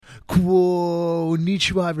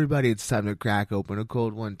Konnichiwa, everybody. It's time to crack open a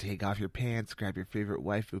cold one, take off your pants, grab your favorite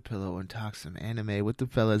waifu pillow, and talk some anime with the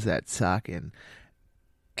fellas at Talkin'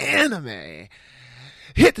 Anime.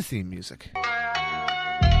 Hit the theme music.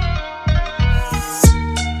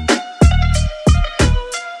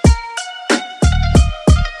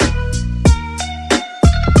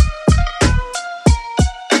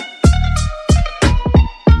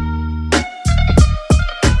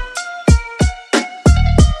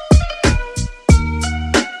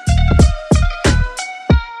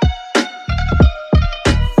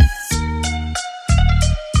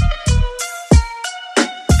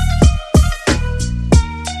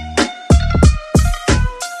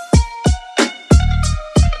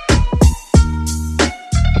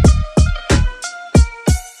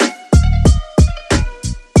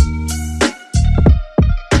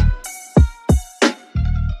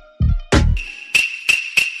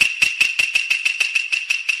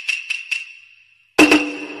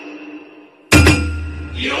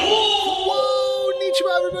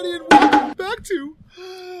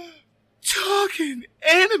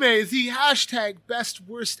 The hashtag best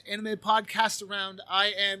worst anime podcast around. I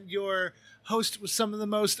am your host with some of the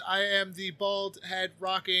most. I am the bald head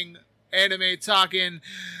rocking anime talking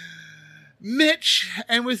Mitch,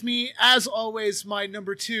 and with me as always my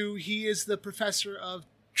number two, he is the professor of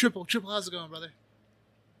Triple. How's it going, brother?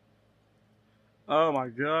 Oh my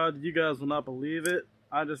god, you guys will not believe it.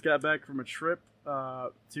 I just got back from a trip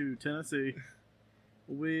to Tennessee.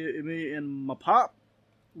 Me and my pop,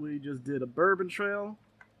 we just did a bourbon trail.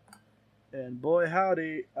 And boy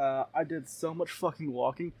howdy, I did so much fucking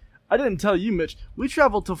walking. I didn't tell you, Mitch. We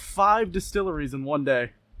traveled to 5 distilleries in one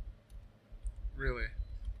day. Really?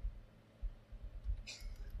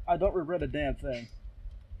 I don't regret a damn thing.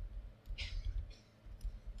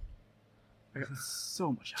 I got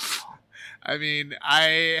so much alcohol. I mean,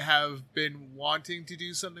 I have been wanting to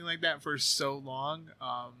do something like that for so long.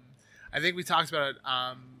 I think we talked about it.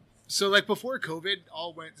 So, like, before COVID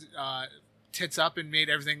all went tits up and made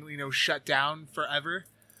everything, shut down forever.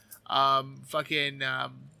 I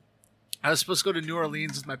was supposed to go to New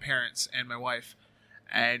Orleans with my parents and my wife,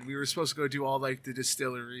 and we were supposed to go do all like the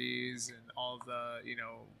distilleries and all the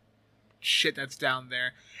shit that's down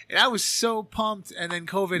there, and I was so pumped. And then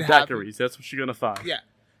COVID happened. Daiquiris, that's what you're gonna find. Yeah,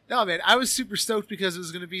 no man, I was super stoked because it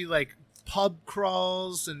was gonna be like pub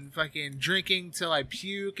crawls and fucking drinking till I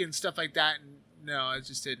puke and stuff like that, and no, it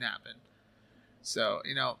just didn't happen. So,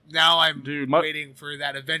 now I'm waiting for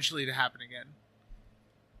that eventually to happen again.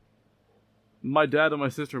 My dad and my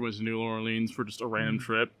sister went to New Orleans for just a random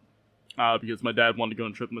trip because my dad wanted to go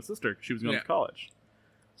on a trip with my sister. She was going to college.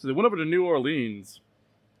 So they went over to New Orleans,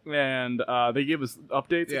 and they gave us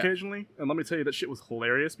updates occasionally. And let me tell you, that shit was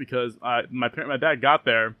hilarious because my dad got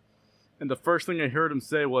there, and the first thing I heard him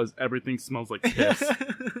say was, "Everything smells like piss."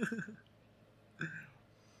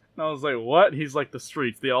 I was like, what? He's like, the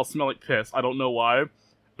streets, they all smell like piss. I don't know why,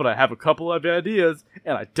 but I have a couple of ideas,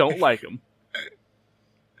 and I don't like them.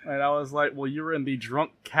 And I was like, well, you're in the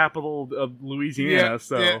drunk capital of Louisiana,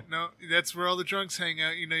 so... Yeah, no, that's where all the drunks hang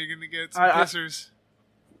out. You're going to get some pissers.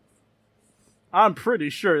 I'm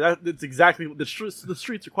pretty sure that's exactly... The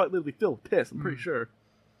streets are quite literally filled with piss, I'm pretty sure.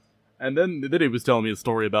 And then he was telling me a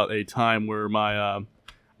story about a time where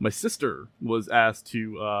my sister was asked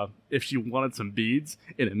to, if she wanted some beads,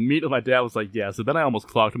 and immediately my dad was like, yeah, so then I almost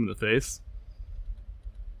clocked him in the face.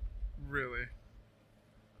 Really?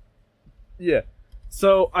 Yeah.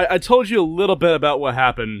 So, I told you a little bit about what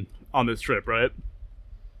happened on this trip, right?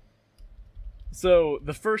 So,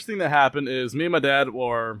 the first thing that happened is me and my dad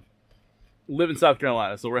live in South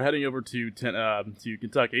Carolina, so we're heading over to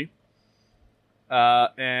Kentucky.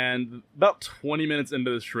 And about 20 minutes into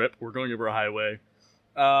this trip, we're going over a highway.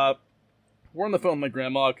 We're on the phone with my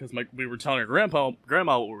grandma because we were telling her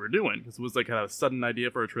grandma what we were doing because it was like kind of a sudden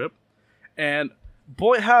idea for a trip. And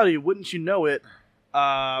boy howdy, wouldn't you know it,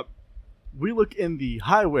 we look in the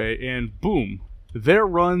highway and boom, there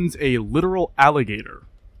runs a literal alligator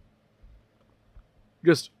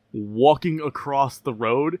just walking across the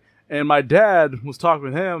road. And my dad was talking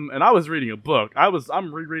with him, and I was reading a book.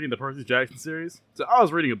 I'm rereading the Percy Jackson series, so I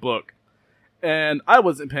was reading a book. And I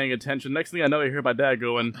wasn't paying attention. Next thing I know, I hear my dad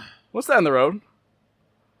going, "What's that in the road?"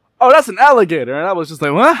 "Oh, that's an alligator." And I was just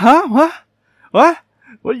like, "What? Huh? What? What?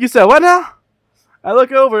 What you said? What now?" I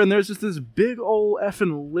look over, and there's just this big old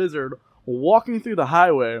effing lizard walking through the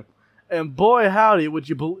highway. And boy howdy, would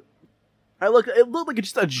you believe... It looked like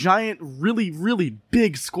just a giant, really, really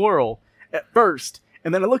big squirrel at first.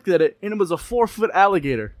 And then I looked at it, and it was a 4-foot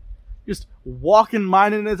alligator. Just walking,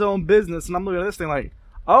 minding its own business. And I'm looking at this thing like,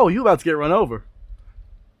 oh, you about to get run over.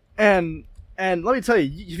 And And let me tell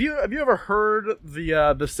you, have you ever heard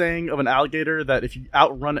the saying of an alligator that if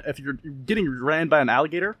you're getting ran by an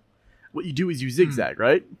alligator, what you do is you zigzag,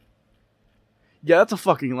 right? Yeah, that's a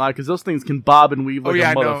fucking lie, because those things can bob and weave like a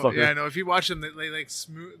motherfucker. Yeah, I know. If you watch them, they like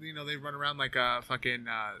smooth. They run around like a fucking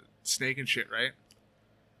snake and shit, right?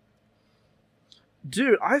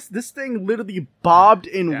 Dude, this thing literally bobbed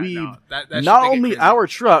and weaved no, that not only our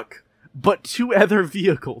truck, but 2 other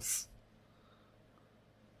vehicles.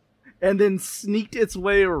 And then sneaked its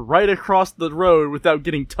way right across the road without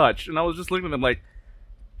getting touched. And I was just looking at them like,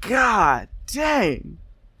 God dang.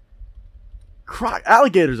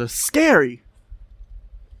 Alligators are scary.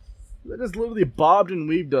 They just literally bobbed and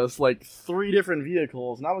weaved us like 3 different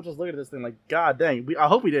vehicles. And I was just looking at this thing like, God dang. I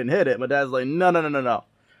hope we didn't hit it. My dad's like, no.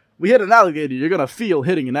 We hit an alligator. You're going to feel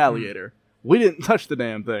hitting an alligator. We didn't touch the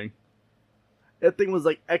damn thing. That thing was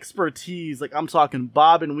like expertise. Like, I'm talking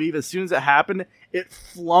bob and weave. As soon as it happened, it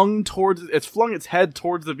flung its head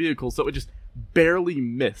towards the vehicle, so it just barely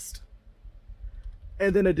missed.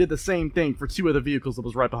 And then it did the same thing for 2 other vehicles that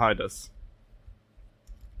was right behind us.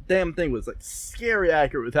 Damn thing was like scary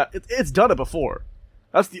accurate with that. It's done it before.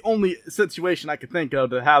 That's the only situation I could think of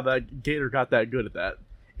to how that gator got that good at that.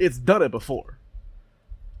 It's done it before.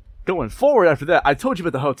 Going forward after that, I told you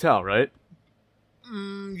about the hotel, right?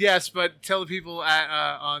 Yes, but tell the people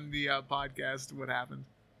on the podcast what happened.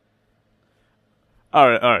 All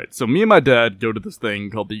right. So me and my dad go to this thing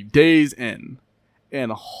called the Days Inn,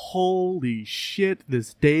 and holy shit,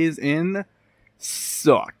 this Days Inn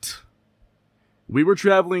sucked. We were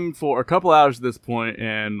traveling for a couple hours at this point,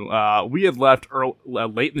 and we had left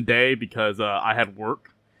late in the day because I had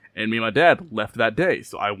work, and me and my dad left that day.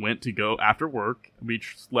 So I went to go after work. We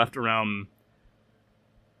left around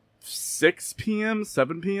 6 p.m.,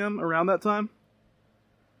 7 p.m., around that time.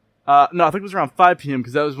 No, I think it was around 5 p.m.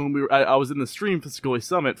 because that was when I was in the Stream Fiscally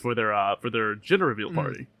Summit for their gender reveal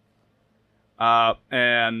party.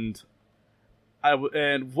 And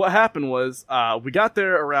what happened was we got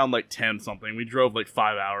there around like 10 something. We drove like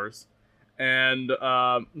 5 hours, and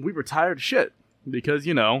we were tired as shit because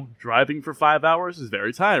driving for 5 hours is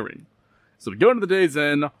very tiring. So we go into the Days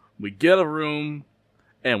Inn, we get a room.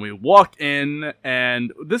 And we walk in,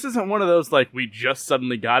 and this isn't one of those, like, we just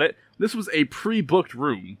suddenly got it. This was a pre-booked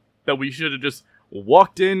room that we should have just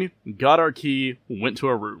walked in, got our key, went to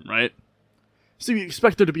our room, right? So you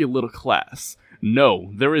expect there to be a little class.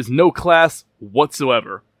 No, there is no class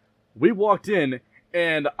whatsoever. We walked in,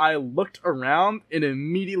 and I looked around, and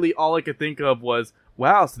immediately all I could think of was,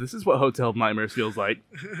 wow, so this is what Hotel of Nightmares feels like.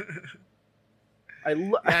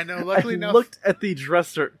 Luckily enough, looked at the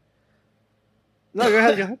dresser. No, go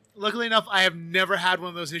ahead. Luckily enough, I have never had one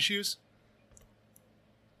of those issues.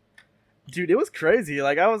 Dude, it was crazy.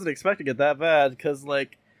 Like, I wasn't expecting it that bad, because,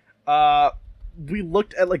 like, we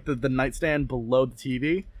looked at, like, the nightstand below the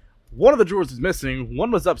TV. One of the drawers was missing,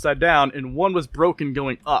 one was upside down, and one was broken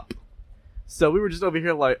going up. So we were just over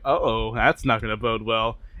here like, uh-oh, that's not gonna bode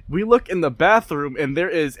well. We look in the bathroom, and there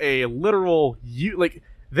is a literal,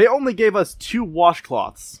 they only gave us 2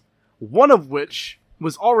 washcloths, one of which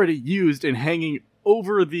was already used and hanging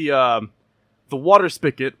over the water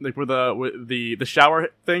spigot, like where the shower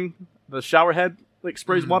thing, the shower head like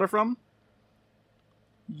sprays water from.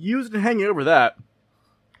 Used and hanging over that.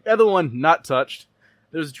 The other one not touched.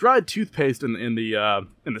 There's dried toothpaste in the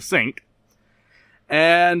sink,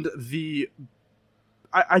 and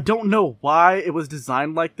I don't know why it was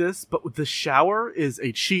designed like this, but the shower is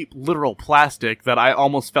a cheap, literal plastic that I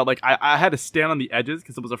almost felt like I had to stand on the edges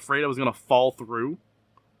because I was afraid I was gonna fall through.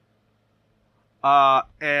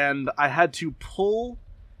 And I had to pull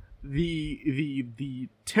the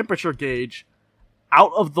temperature gauge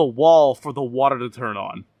out of the wall for the water to turn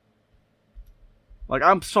on. Like,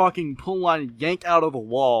 I'm talking pull line yank out of the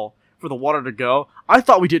wall for the water to go. I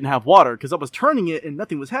thought we didn't have water because I was turning it and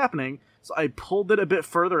nothing was happening. So I pulled it a bit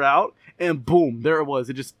further out and boom, there it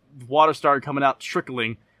was. Water started coming out,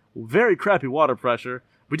 trickling. Very crappy water pressure.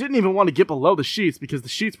 We didn't even want to get below the sheets because the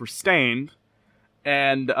sheets were stained.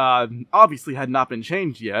 And obviously had not been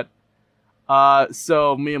changed yet.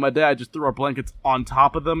 So me and my dad just threw our blankets on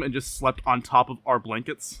top of them and just slept on top of our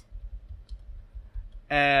blankets.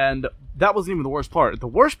 And that wasn't even the worst part. The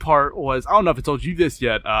worst part was, I don't know if I told you this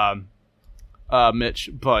yet,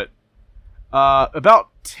 Mitch, but about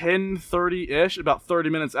 10:30-ish, about 30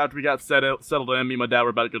 minutes after we got settled in, me and my dad were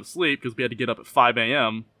about to go to sleep because we had to get up at 5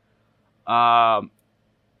 a.m.,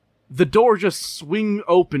 the door just swing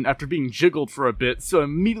open after being jiggled for a bit, so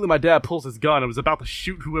immediately my dad pulls his gun and was about to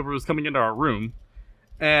shoot whoever was coming into our room.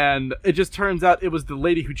 And it just turns out it was the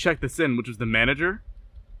lady who checked this in, which was the manager.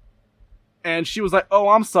 And she was like, oh,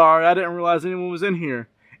 I'm sorry, I didn't realize anyone was in here.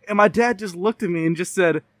 And my dad just looked at me and just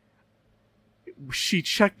said, she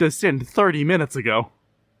checked us in 30 minutes ago.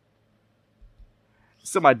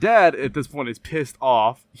 So my dad, at this point, is pissed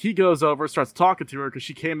off. He goes over, starts talking to her because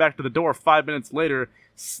she came back to the door 5 minutes later,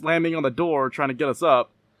 slamming on the door, trying to get us up.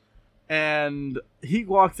 And he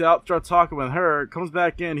walks out, starts talking with her, comes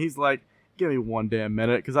back in. He's like, give me one damn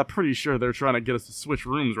minute, because I'm pretty sure they're trying to get us to switch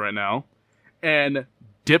rooms right now. And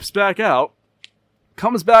dips back out,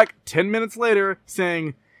 comes back 10 minutes later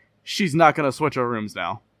saying she's not going to switch our rooms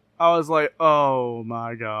now. I was like, oh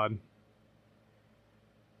my god.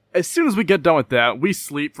 As soon as we get done with that, we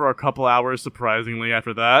sleep for a couple hours, surprisingly,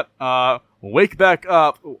 after that. Wake back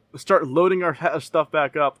up, start loading our stuff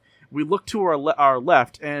back up. We look to our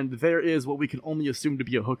left, and there is what we can only assume to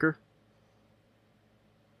be a hooker.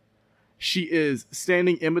 She is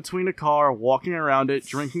standing in between a car, walking around it,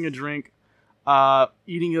 drinking a drink,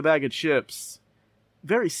 eating a bag of chips,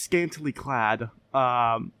 very scantily clad.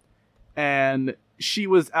 And she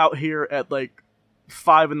was out here at like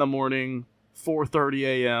 5 in the morning, 4:30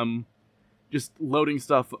 a.m., just loading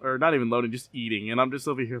stuff, or not even loading, just eating. And I'm just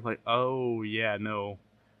over here like, oh yeah, no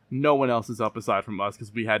one else is up aside from us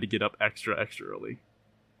because we had to get up extra early.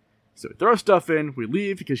 So we throw stuff in, we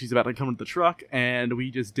leave because she's about to come into the truck, and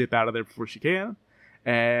we just dip out of there before she can.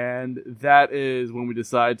 And that is when we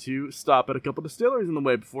decide to stop at a couple distilleries on the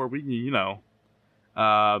way before we,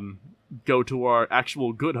 go to our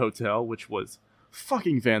actual good hotel, which was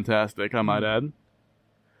fucking fantastic, I might add.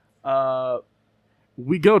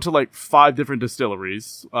 We go to like 5 different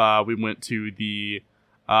distilleries. We went to the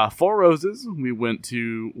Four Roses. We went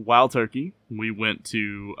to Wild Turkey. We went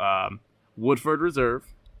to Woodford Reserve.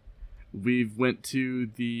 We went to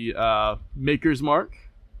the Maker's Mark.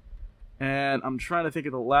 And I'm trying to think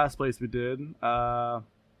of the last place we did. Buffalo.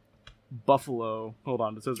 Hold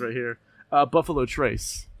on, it says right here. Buffalo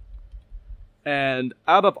Trace. And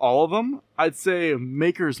out of all of them, I'd say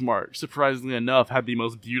Maker's Mark, surprisingly enough, had the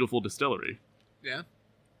most beautiful distillery. Yeah.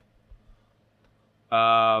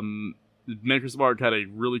 Maker's Mark had a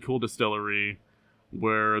really cool distillery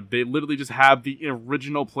where they literally just have the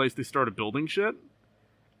original place they started building shit,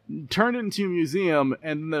 turned it into a museum,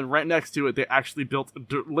 and then right next to it, they actually built,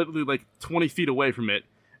 literally like 20 feet away from it,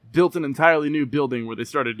 built an entirely new building where they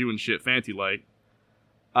started doing shit fancy-like.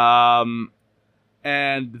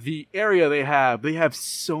 And the area they have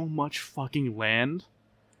so much fucking land.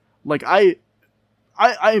 Like,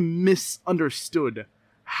 I misunderstood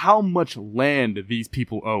how much land these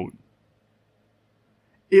people own.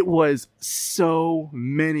 It was so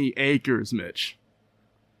many acres, Mitch.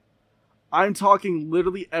 I'm talking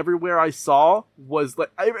literally everywhere I saw was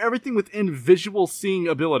like everything within visual seeing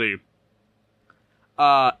ability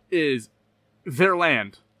is their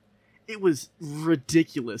land. It was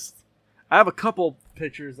ridiculous. I have a couple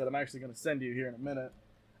pictures that I'm actually going to send you here in a minute.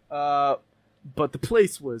 But the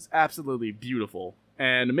place was absolutely beautiful.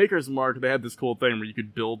 And Maker's Mark, they had this cool thing where you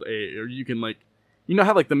could build or you can like, you know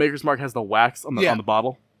how like the Maker's Mark has the wax on the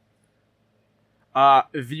bottle?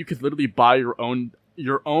 You could literally buy your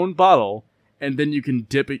own bottle, and then you can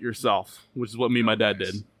dip it yourself, which is what me and my dad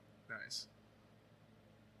did. Nice.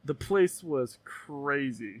 The place was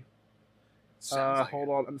crazy. Hold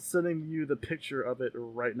on, I'm sending you the picture of it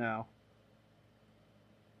right now.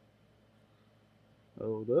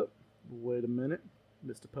 Hold up. Wait a minute,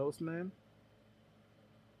 Mr. Postman.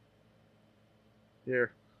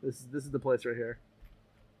 Here, this is the place right here.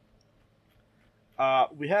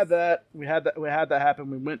 We had that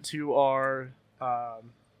happen. We went to our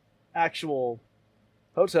actual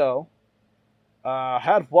hotel.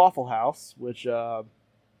 Had Waffle House, which was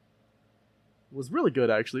really good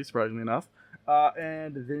actually, surprisingly enough.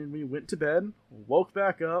 And then we went to bed, woke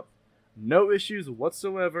back up, no issues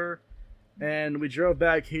whatsoever, and we drove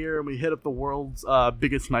back here and we hit up the world's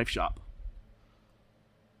biggest knife shop.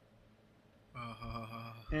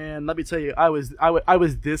 And let me tell you, I was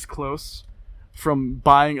this close from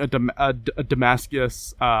buying a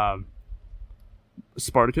Damascus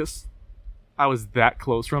Spartacus. I was that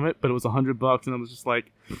close from it, but it was $100, and I was just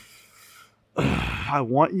like, I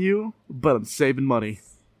want you, but I'm saving money.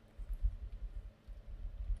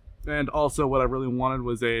 And also, what I really wanted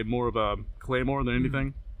was more of a claymore than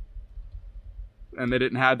anything. And they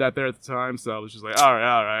didn't have that there at the time, so I was just like, all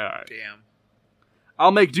right. Damn.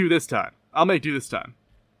 I'll make do this time.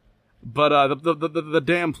 But the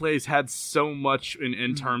damn place had so much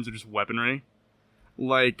in terms of just weaponry.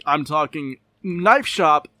 Like, I'm talking, Knife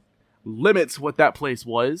Shop limits what that place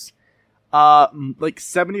was. Like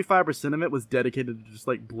 75% of it was dedicated to just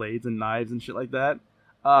like blades and knives and shit like that.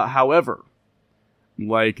 However,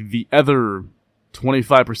 like the other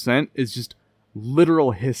 25% is just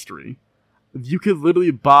literal history. you could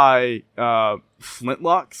literally buy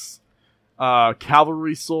flintlocks,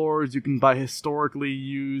 cavalry swords. You can buy historically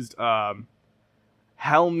used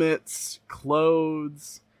helmets,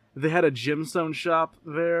 clothes. They had a gemstone shop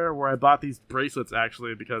there where I bought these bracelets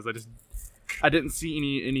actually because I didn't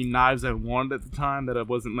see any knives I wanted at the time that it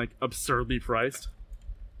wasn't like absurdly priced.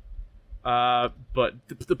 But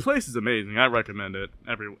the place is amazing. I recommend it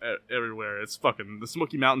everywhere. It's fucking the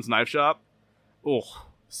Smoky Mountains Knife Shop. Oh,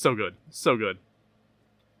 so good, so good.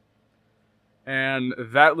 And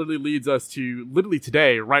that literally leads us to literally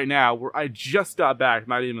today, right now, where I just got back,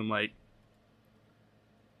 not even like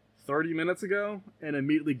 30 minutes ago, and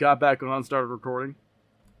immediately got back on and started recording.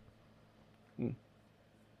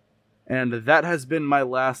 And that has been my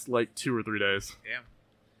last like 2 or 3 days. Damn.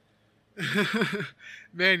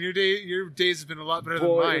 Man, your days have been a lot better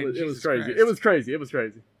than mine. It was crazy. Christ. It was crazy. It was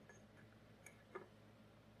crazy.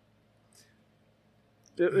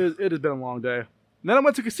 It has been a long day. And then I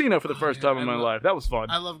went to casino for the first time in my life. That was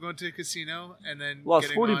fun. I love going to a casino and then lost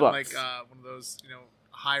getting $40 on like one of those,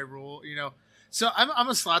 high roll, So I'm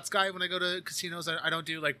a slots guy when I go to casinos. I don't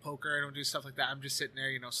do like poker. I don't do stuff like that. I'm just sitting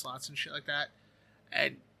there, slots and shit like that.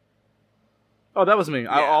 And oh, that was me.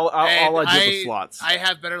 Yeah. All I did was slots. I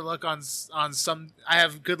have better luck on some. I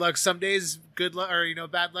have good luck some days, good luck or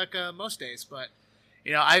bad luck most days. But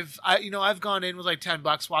I've gone in with like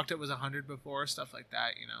 $10, walked out with 100 before, stuff like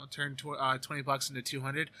that. Turned $20 into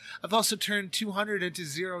 200. I've also turned 200 into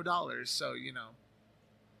 $0. So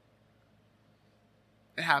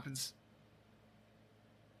it happens.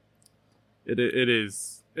 It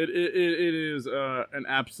is an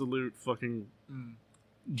absolute fucking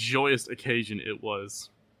joyous occasion it was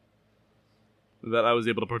that I was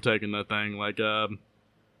able to partake in that thing. Like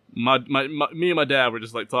me and my dad were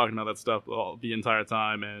just like talking about that stuff the entire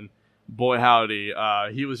time, and boy howdy,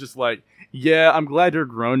 he was just like, yeah, I'm glad you're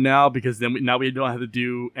grown now, because then now we don't have to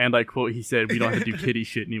do, and I quote, he said, we don't have to do kiddie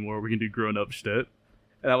shit anymore, we can do grown up shit.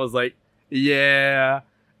 And I was like, yeah,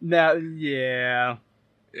 fuck,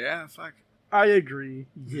 I agree,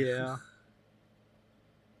 yeah.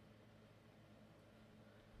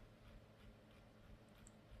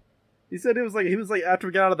 He said he was like after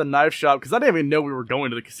we got out of the knife shop, because I didn't even know we were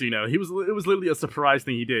going to the casino. It was literally a surprise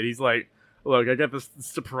thing he did. He's like, look, I got this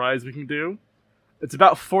surprise we can do. It's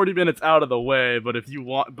about 40 minutes out of the way, but if you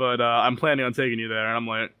want, I'm planning on taking you there. And I'm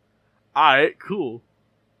like, alright, cool.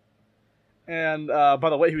 And by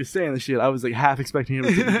the way he was saying this shit, I was like half expecting him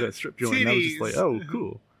to take me to a strip joint. And I was just like, oh,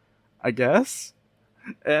 cool, I guess.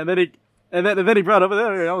 And then he brought it over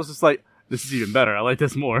there, and I was just like, this is even better. I like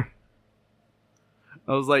this more.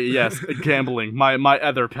 I was like, yes, gambling, my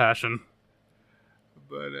other passion.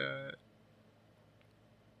 But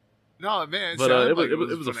no, man. But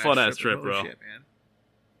it was a fun ass trip, bro. Shit, man.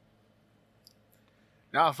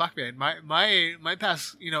 No, fuck, man. My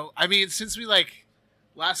past, I mean, since we like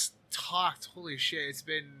last talked, holy shit, it's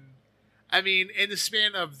been. I mean, in the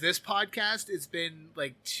span of this podcast, it's been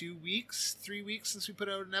like 2 weeks, 3 weeks since we put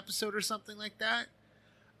out an episode or something like that.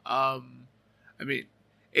 I mean.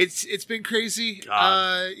 It's been crazy.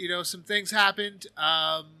 Some things happened.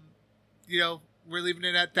 We're leaving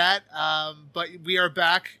it at that. But we are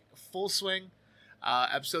back full swing.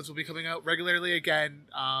 Episodes will be coming out regularly again.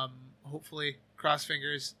 Hopefully, cross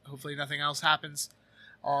fingers. Hopefully, nothing else happens.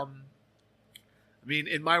 I mean,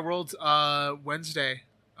 in my world, Wednesday,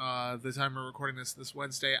 the time we're recording this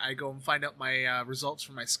Wednesday, I go and find out my results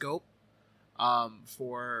for my scope.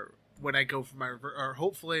 For when I go for my, or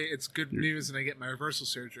hopefully it's good news and I get my reversal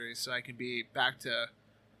surgery so I can be back to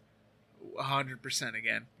 100%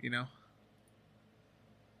 again, Yeah,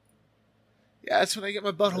 that's when I get my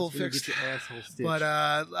butthole fixed.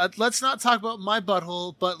 But let's not talk about my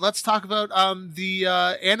butthole, but let's talk about the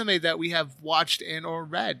anime that we have watched and or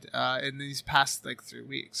read in these past like 3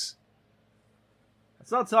 weeks.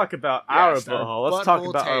 Let's not talk about our butthole. Let's talk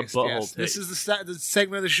about our butthole taste. This is the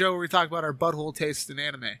segment of the show where we talk about our butthole taste in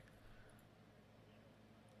anime.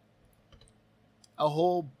 A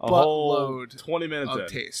whole buttload 20 minutes of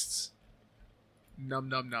tastes. Num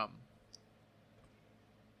num num.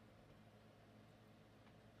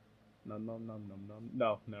 Num num num num num.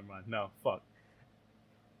 No, never mind. No, fuck.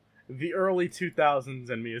 The early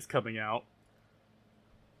 2000s and me is coming out.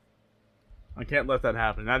 I can't let that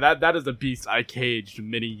happen. Now that is a beast I caged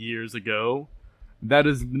many years ago. That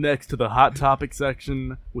is next to the Hot Topic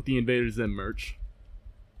section with the Invader Zim merch.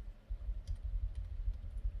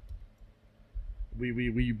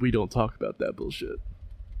 We don't talk about that bullshit.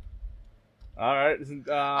 All right.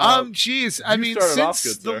 Jeez. I mean,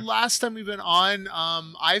 since the last time we've been on,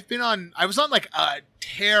 I was on like a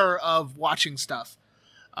tear of watching stuff.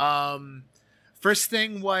 First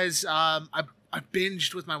thing was I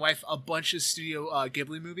binged with my wife a bunch of Studio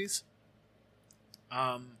Ghibli movies.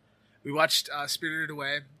 We watched Spirited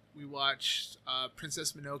Away. We watched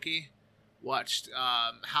Princess Mononoke. Watched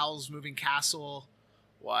Howl's Moving Castle.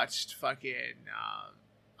 Watched fucking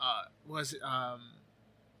was it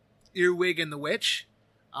Earwig and the Witch.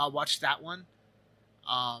 Watched that one.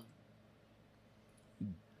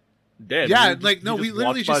 Damn, yeah, dude, like no, we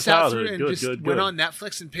literally just sat through and went on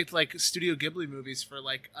Netflix and picked like Studio Ghibli movies for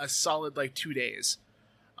like a solid like 2 days.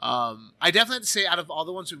 I definitely have to say, out of all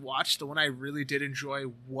the ones we watched, the one I really did enjoy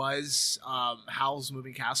was Howl's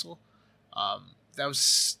Moving Castle. That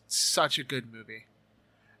was such a good movie,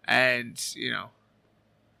 and you know,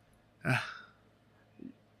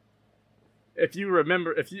 if you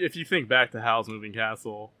remember, if you think back to Howl's Moving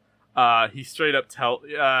Castle, he straight up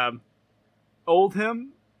old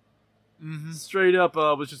him. Mm-hmm. Straight up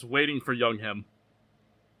was just waiting for young him.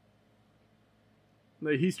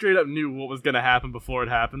 Like, he straight up knew what was gonna happen before it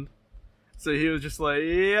happened. So he was just like,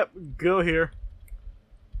 yep, go here.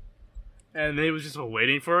 And he was just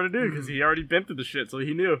waiting for her to do it because he already been through the shit, so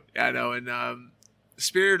he knew. Yeah, I know. And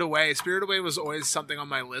Spirited Away was always something on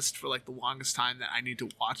my list for like the longest time that I need to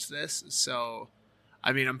watch this. So,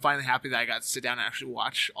 I mean, I'm finally happy that I got to sit down and actually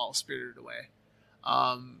watch all Spirited Away.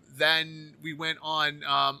 Then we went on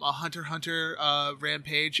a Hunter x Hunter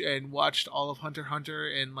rampage and watched all of Hunter x Hunter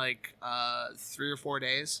in like 3 or 4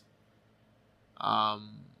 days. I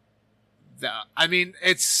mean,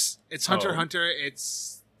 it's Hunter x Hunter.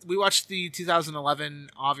 We watched the 2011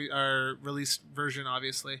 released version,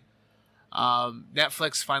 obviously.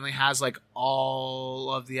 Netflix finally has like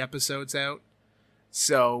all of the episodes out,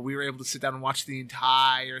 so we were able to sit down and watch the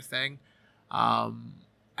entire thing.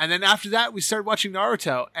 And then after that, we started watching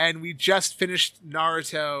Naruto, and we just finished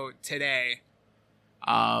Naruto today.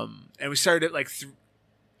 And we started at like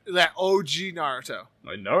that OG Naruto.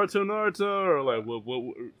 Like Naruto, or like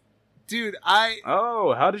what? Dude,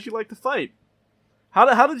 how did you like the fight?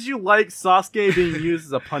 How did you like Sasuke being used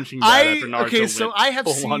as a punching bag after Naruto? Okay, so I have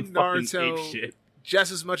seen Naruto Naruto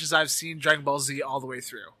just as much as I've seen Dragon Ball Z all the way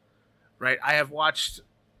through. Right? I have watched.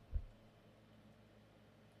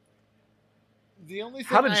 The only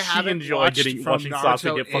thing how did I she haven't enjoy watched watching Naruto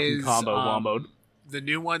Sasuke get fucking combo womboed? The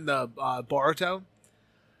new one, the Boruto.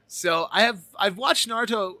 So I've watched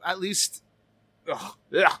Naruto at least.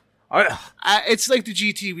 Yeah, it's like the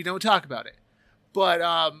GT. We don't talk about it, but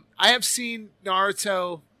I have seen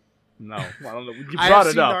Naruto. No, I don't know. You I brought have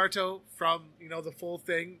it seen up. Naruto from the full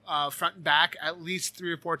thing, front and back, at least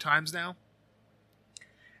 3 or 4 times now.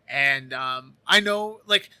 And I know,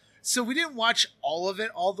 like, so we didn't watch all of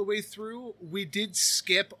it all the way through. We did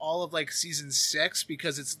skip all of like season 6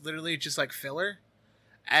 because it's literally just like filler.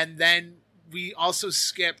 And then we also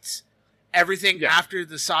skipped everything after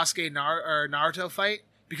the Sasuke Naruto fight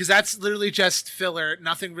because that's literally just filler.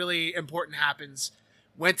 Nothing really important happens.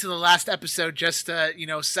 Went to the last episode just to,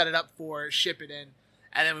 set it up for Shippuden.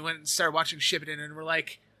 And then we went and started watching Shippuden, and we're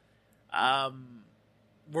like,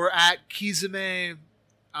 we're at Kizume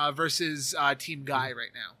versus Team Guy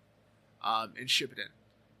right now in Shippuden.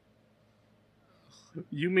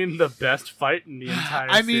 You mean the best fight in the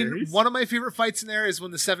entire series? One of my favorite fights in there is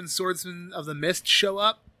when the 7 Swordsmen of the Mist show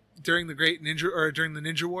up during the during the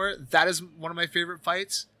Ninja War. That is one of my favorite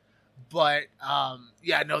fights. But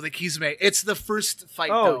the Kizume. It's the first fight.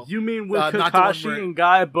 though. You mean with Kakashi and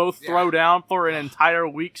Guy both throw down for an entire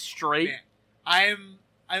week straight? Man.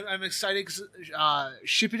 I'm excited because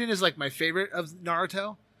Shippuden is like my favorite of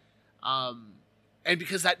Naruto, and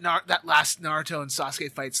because that last Naruto and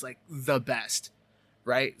Sasuke fight's like the best,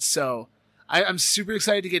 right? So I'm super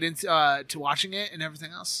excited to get into to watching it and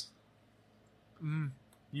everything else.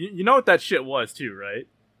 You know what that shit was too, right?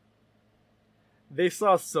 They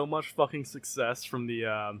saw so much fucking success from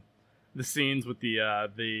the scenes with the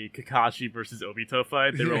Kakashi versus Obito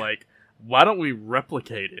fight. They were like, why don't we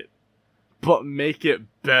replicate it, but make it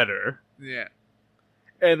better? Yeah.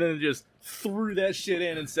 And then just threw that shit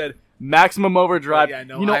in and said, Maximum Overdrive.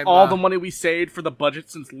 All the money we saved for the budget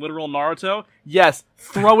since literal Naruto? Yes,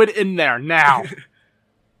 throw it in there now.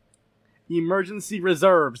 Emergency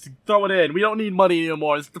reserves. Throw it in. We don't need money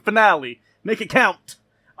anymore. It's the finale. Make it count.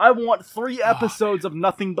 I want 3 episodes of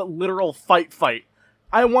nothing but literal fight.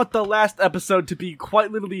 I want the last episode to be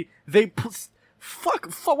quite literally,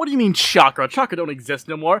 fuck, what do you mean chakra? Chakra don't exist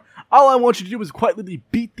no more. All I want you to do is quite literally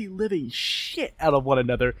beat the living shit out of one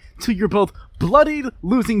another till you're both bloodied,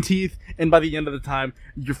 losing teeth, and by the end of the time,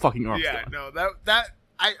 your fucking arm's gone. Yeah, no,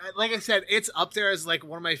 I like I said, it's up there as like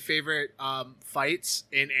one of my favorite fights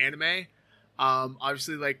in anime.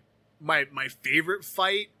 Obviously, like my favorite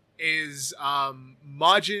fight is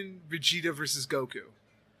Majin Vegeta versus Goku.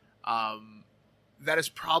 That is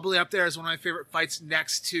probably up there as one of my favorite fights,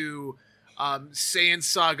 next to Saiyan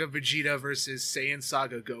Saga Vegeta versus Saiyan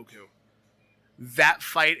Saga Goku. That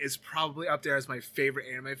fight is probably up there as my favorite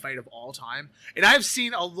anime fight of all time. And I've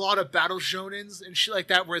seen a lot of battle shonens and shit like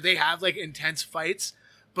that where they have like intense fights,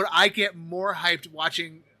 but I get more hyped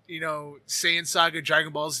watching, Saiyan Saga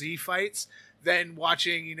Dragon Ball Z fights than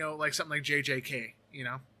watching, like something like JJK,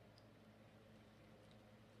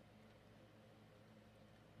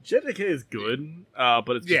 JJK is good,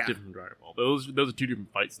 but it's just different from Dragon Ball. Those are two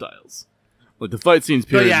different fight styles. Like the fight scenes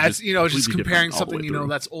period. But yeah, it's just comparing something that's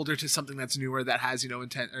that's older to something that's newer that has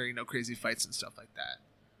intent or crazy fights and stuff like that.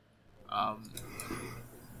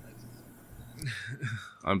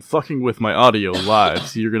 I'm fucking with my audio live,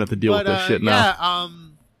 so you're gonna have to deal with this shit now. Yeah, I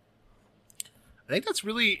think that's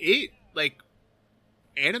really it. Like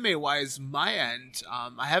anime wise, my end.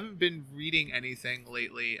 I haven't been reading anything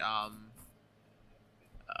lately. I'm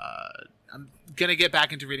gonna get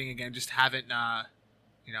back into reading again. Just haven't.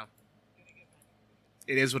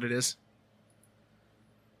 It is what it is.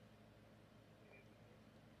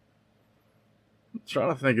 I'm trying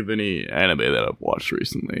to think of any anime that I've watched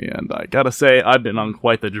recently, and I gotta say, I've been on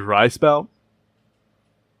quite the dry spell.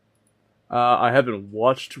 I haven't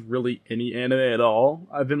watched really any anime at all.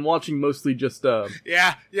 I've been watching mostly just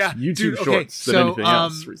YouTube shorts than anything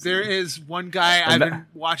else recently. There is one guy I've been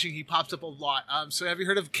watching. He pops up a lot. So have you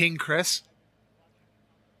heard of King Chris?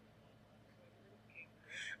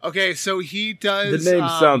 Okay, so he does... The name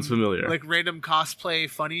sounds familiar. Like random cosplay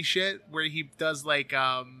funny shit where he does like...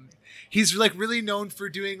 he's like really known for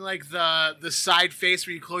doing like the side face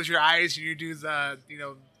where you close your eyes and you do the,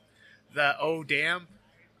 the oh damn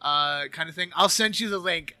kind of thing. I'll send you the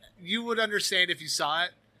link. You would understand if you saw it.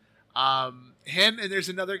 Him and there's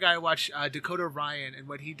another guy I watch, Dakota Ryan, and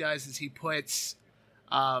what he does is he puts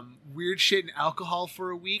weird shit in alcohol for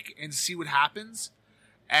a week and see what happens.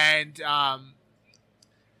 And...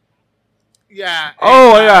 yeah.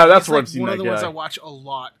 That's where like I've seen one that of the guy. ones I watch a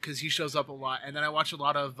lot because he shows up a lot, and then I watch a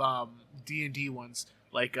lot of D&D ones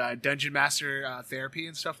like Dungeon Master Therapy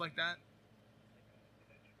and stuff like that.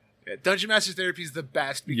 Yeah, Dungeon Master Therapy is the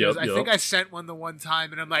best because I think I sent one the one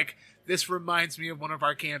time, and I'm like, this reminds me of one of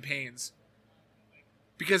our campaigns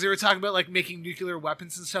because they were talking about like making nuclear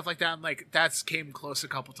weapons and stuff like that. I'm like, that's came close a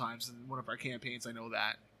couple times in one of our campaigns. I know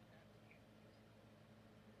that.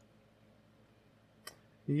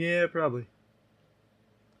 Yeah, probably.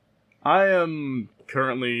 I've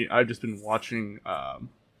just been watching, I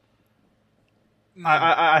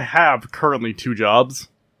have currently 2 jobs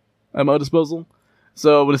at my disposal.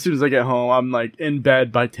 So as soon as I get home, I'm like in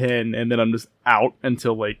bed by 10 and then I'm just out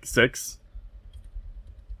until like 6.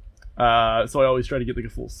 So I always try to get like a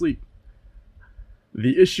full sleep.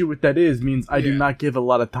 The issue with that means I do not give a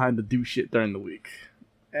lot of time to do shit during the week.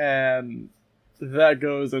 And that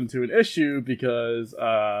goes into an issue because,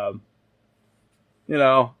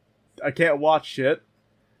 I can't watch shit.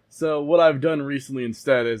 So what I've done recently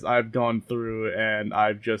instead is I've gone through and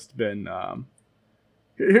I've just been,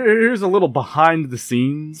 here's a little behind the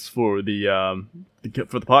scenes for the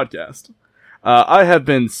podcast. I have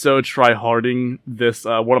been so try-harding this,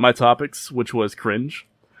 one of my topics, which was cringe.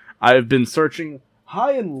 I've been searching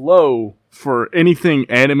high and low for anything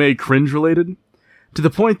anime cringe related to the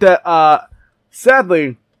point that,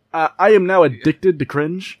 sadly, I am now addicted to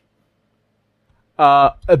cringe.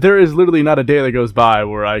 There is literally not a day that goes by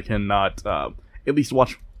where I cannot at least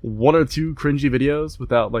watch 1 or 2 cringy videos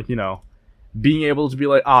without, being able to be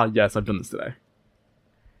like, yes, I've done this today.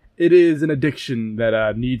 It is an addiction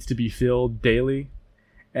that needs to be filled daily.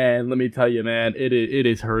 And let me tell you, man, it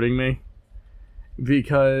is hurting me.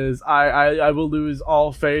 Because I will lose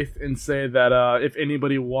all faith and say that if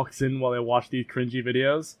anybody walks in while they watch these cringy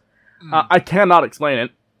videos, I cannot explain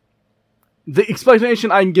it. The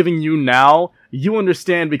explanation I'm giving you now, you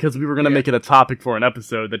understand because we were going to make it a topic for an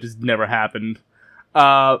episode that just never happened.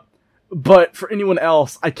 But for anyone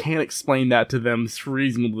else, I can't explain that to them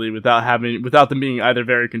reasonably without them being either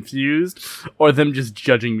very confused or them just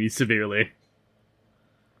judging me severely.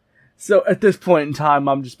 So at this point in time,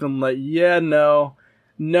 I'm just been like,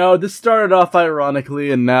 no, this started off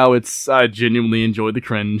ironically and now I genuinely enjoy the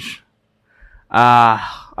cringe.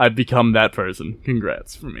 I've become that person.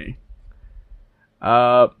 Congrats for me.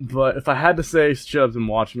 But if I had to say shit I've been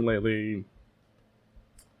watching lately,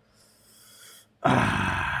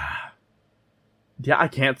 yeah, I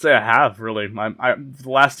can't say I have really. The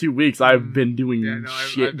last 2 weeks I've been doing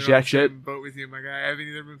jack shit. Boat with you, my guy. I haven't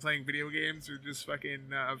either been playing video games or just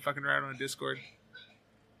fucking around on Discord.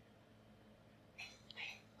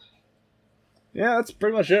 Yeah, that's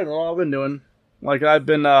pretty much it. All I've been doing. Like, I've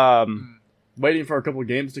been waiting for a couple of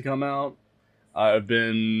games to come out. I've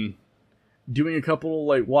been doing a couple,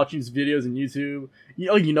 like, watching some videos on YouTube.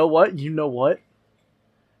 You know what?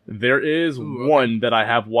 There is one that I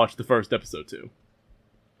have watched the first episode to.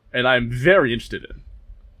 And I'm very interested in.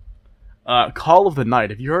 Call of the Night.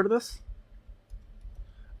 Have you heard of this?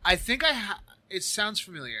 I think it sounds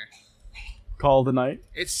familiar. Call of the Night?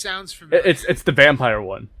 It sounds familiar. It's the vampire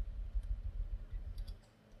one.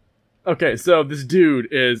 Okay, so this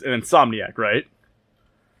dude is an insomniac, right?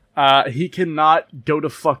 He cannot go to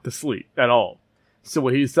fuck to sleep at all. So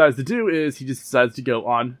what he decides to do is he just decides to go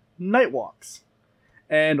on night walks.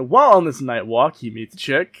 And while on this night walk, he meets a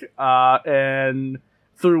chick, and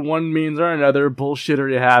through one means or another,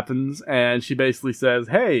 bullshittery happens, and she basically says,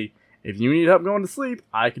 hey, if you need help going to sleep,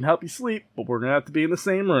 I can help you sleep, but we're gonna have to be in the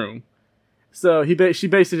same room. So she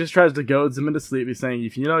basically just tries to goad him into sleep. He's saying,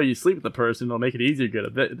 if you sleep with the person, it'll make it easier to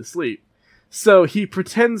go to sleep. So he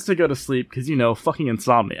pretends to go to sleep, because, fucking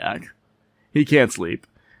insomniac. He can't sleep.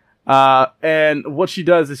 And what she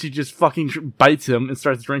does is she just fucking bites him and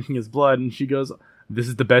starts drinking his blood, and she goes, this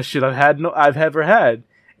is the best shit I've ever had.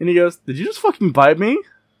 And he goes, did you just fucking bite me?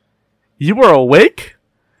 You were awake?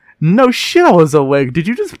 No shit, I was awake. Did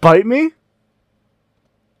you just bite me?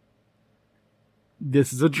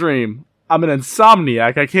 This is a dream. I'm an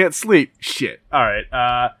insomniac. I can't sleep. Shit. Alright,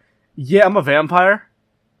 yeah, I'm a vampire.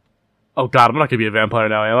 Oh god, I'm not gonna be a vampire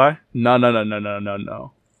now, am I? No.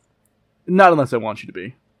 Not unless I want you to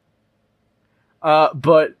be.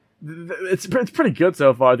 But it's pretty good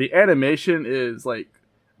so far. The animation is, like,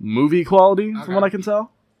 movie quality, from what I can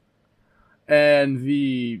tell. And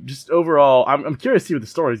just overall, I'm curious to see where the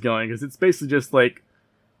story's going, because it's basically just, like,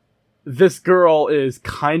 this girl is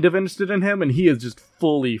kind of interested in him, and he is just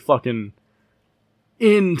fully fucking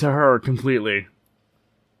into her completely.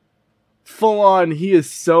 Full on, he is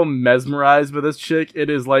so mesmerized by this chick. It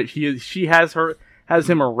is like she has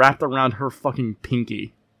him wrapped around her fucking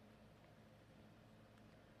pinky.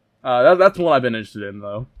 That's what I've been interested in,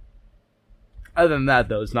 though. Other than that,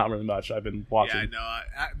 though, it's not really much I've been watching. Yeah, no.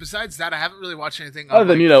 Besides that, I haven't really watched anything. Other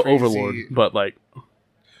than, crazy... Overlord, but, like... Oh,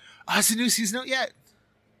 has the new season out yet?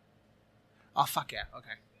 Oh, fuck yeah.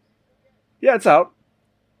 Okay. Yeah, it's out.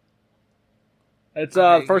 It's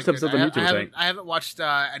first episode on YouTube, I think. I haven't watched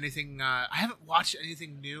anything... I haven't watched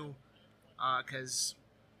anything new, because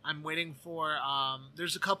I'm waiting for...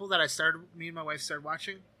 there's a couple that me and my wife started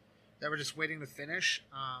watching that we're just waiting to finish,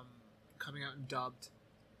 coming out and dubbed.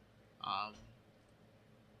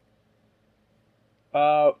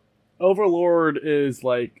 Overlord is,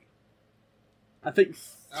 like, I think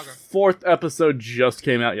fourth episode just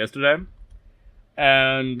came out yesterday.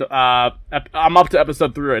 And I'm up to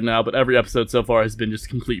episode 3 right now, but every episode so far has been just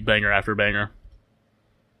complete banger after banger.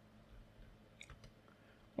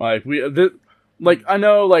 Like, I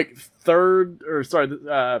know, like,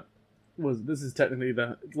 this is technically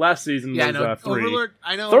the last season was 3. Overlord,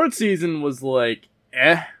 I know. Third season was, like,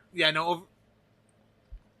 eh. Yeah, no.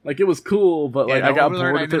 Like, it was cool, but, like, I got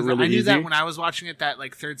bored with it really easy. I knew that when I was watching it, that,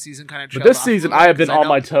 like, third season kind of trailed off. But this off season, I have been on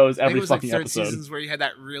my toes every fucking third episode. Seasons where you had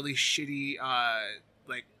that really shitty,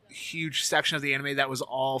 like, huge section of the anime that was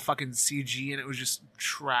all fucking CG, and it was just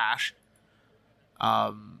trash.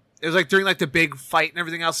 It was, like, during, like, the big fight and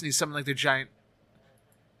everything else, and he's summoned, like, the giant...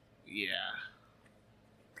 Yeah.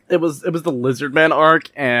 It was the Lizard Man arc,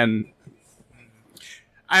 and...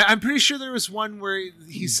 I'm pretty sure there was one where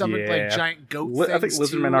he summoned like giant goat things. I think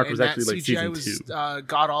Lizard Man arc was actually like CGI season 2. Was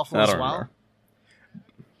god awful as well. Remember.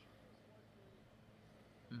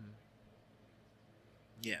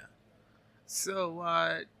 Yeah. So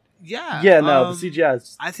yeah. Yeah, no, the CGI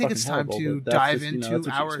is I think it's time horrible, to dive into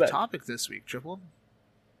our topic this week, Triple.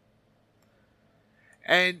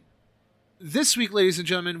 And this week, ladies and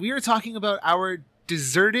gentlemen, we are talking about our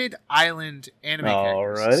deserted island anime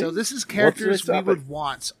characters. Right. So this is characters we would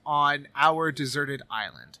want on our deserted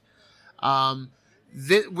island.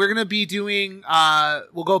 We're gonna be doing.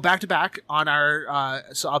 We'll go back to back on our.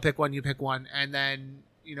 So I'll pick one, you pick one, and then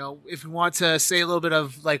if we want to say a little bit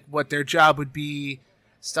of like what their job would be,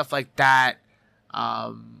 stuff like that.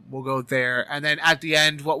 We'll go there, and then at the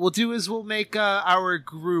end, what we'll do is we'll make our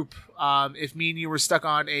group. If me and you were stuck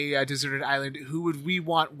on a deserted island, who would we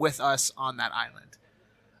want with us on that island?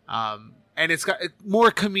 And it's got a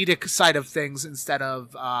more comedic side of things instead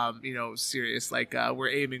of serious like we're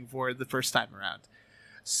aiming for the first time around.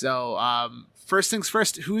 So first things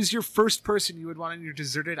first, who is your first person you would want on your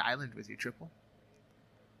deserted island with you, Triple?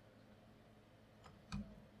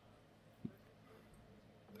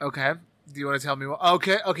 Okay. Do you want to tell me?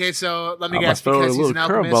 Okay. So let me I'm guess. gonna throw Because a he's an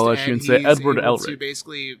little alchemist curveball at you and and say he's Edward able Elric. to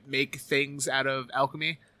basically make things out of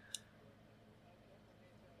alchemy.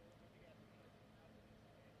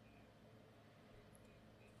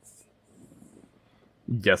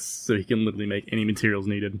 Yes, so he can literally make any materials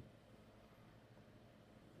needed.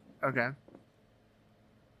 Okay.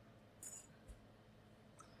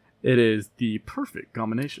 It is the perfect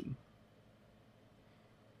combination.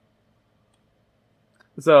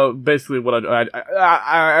 So basically, what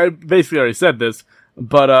I basically already said this,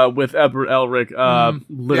 but with Edward Elric,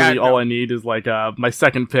 literally all I need is like my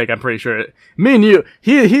second pick. I'm pretty sure me and you,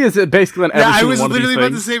 he is basically on every I single was one of these literally about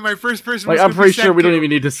to things. say my first person. Like Was I'm gonna pretty be sure we don't Senku. even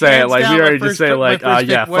need to say it. Hands Like down, we my already first just say pick- like my first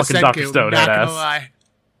yeah, pick was fucking Dr. Senku, Stone not head gonna ass. lie.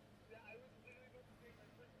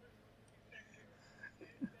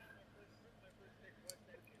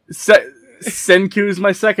 Senku's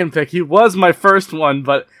my second pick. He was my first one,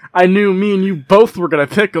 but I knew me and you both were gonna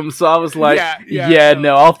pick him, so I was like,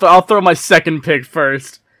 no, I'll throw my second pick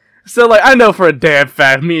first. So like, I know for a damn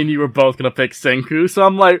fact, me and you were both gonna pick Senku. So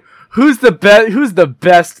I'm like, who's the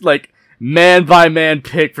best like man by man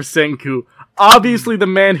pick for Senku? Obviously, the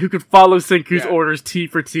man who could follow Senku's orders T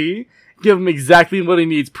for T, give him exactly what he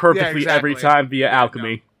needs perfectly every time via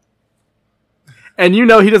alchemy. And you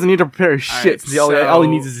know he doesn't need to prepare shit. All he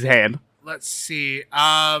needs is his hand. Let's see.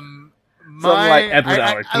 Something like Edward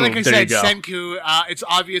Elric. Like I There said, you go. Senku. It's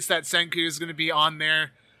obvious that Senku is going to be on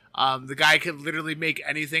there. The guy could literally make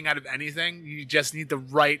anything out of anything. You just need the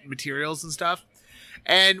right materials and stuff.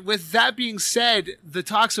 And with that being said, the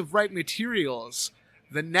talks of right materials,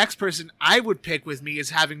 the next person I would pick with me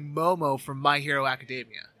is having Momo from My Hero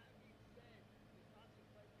Academia.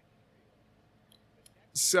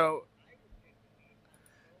 So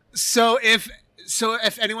if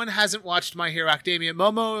anyone hasn't watched My Hero Academia,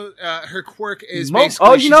 Momo, her quirk is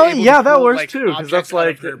basically she's able to that pull, works like, too, because objects that's out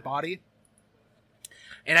of like her body.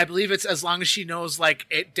 And I believe it's as long as she knows like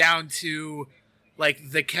it down to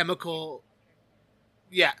like the chemical.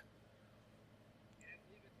 Yeah.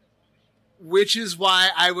 Which is why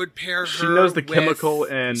I would pair her. She knows the with chemical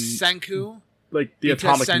and Senku, like the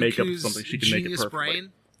because atomic makeup of Senku's something. She can make it genius perfectly.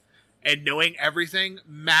 brain and knowing everything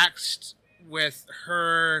maxed with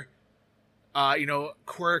her,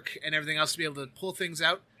 quirk and everything else to be able to pull things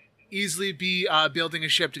out, easily be building a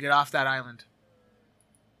ship to get off that island.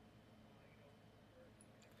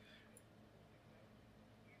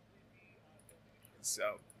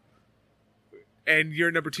 So, and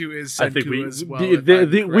your number 2 is Senku I think we as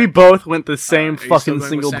well. we both went the same Are you still fucking going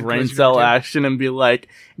single with Senku brain as your cell number two? action and be like,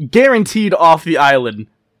 guaranteed off the island.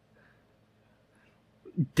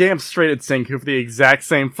 Damn straight at Senku for the exact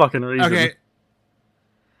same fucking reason. Okay.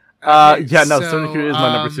 Senku is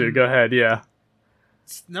my number 2. Go ahead, yeah.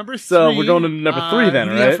 Number 3. So we're going to number 3 then,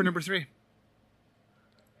 who do you have right? for number 3?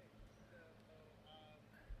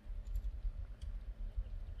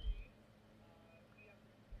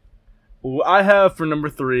 Well, I have for number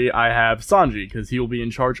 3, I have Sanji, because he will be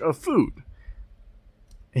in charge of food.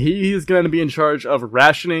 He is going to be in charge of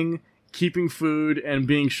rationing, keeping food, and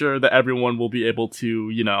being sure that everyone will be able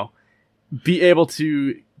to,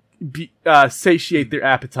 satiate their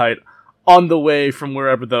appetite on the way from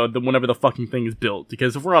wherever whenever the fucking thing is built.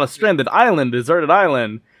 Because if we're on a stranded island, deserted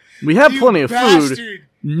island, we have plenty of food.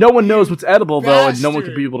 No one knows what's edible though, and no one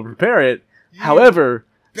could be able to prepare it. However,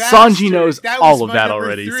 Sanji knows all of that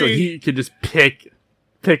already, so he could just pick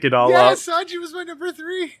it all up. Sanji was my number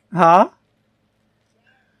 3. Huh?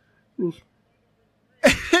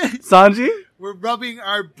 Sanji? We're rubbing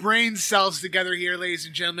our brain cells together here, ladies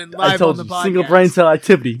and gentlemen, I live told on the you, podcast. single brain cell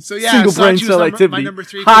activity. So yeah, single brain Sanji cell was activity. my number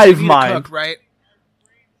 3. 'Cause Hive you need a mind. cook, right?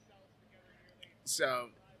 So,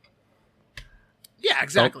 yeah,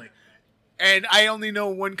 exactly. And I only know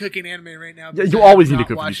one cooking anime right now. Yeah, you because I always have need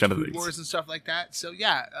to not cook for these watched kind of Food things. Wars and stuff like that. So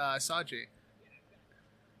yeah, Sanji.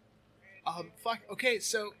 Okay,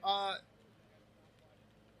 so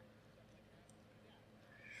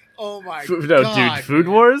oh my god, dude, Food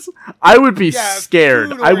Wars? I would be scared.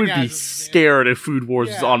 food I would be orgasms, man. scared if Food Wars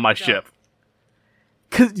was Yeah, on my no. ship.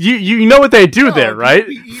 Cause you know what they do No, there, people right?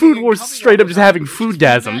 be eating Food and Wars coming straight all up the just time. having It'd food be a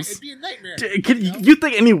gasms. It'd be a nightmare. You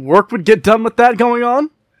think any work would get done with that going on?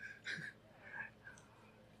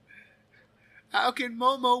 How can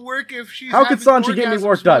Momo work if she's How could having Sanji get any orgasms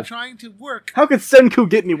work while done? trying to work? How could Senku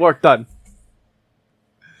get any work done?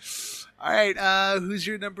 All right, who's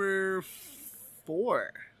your number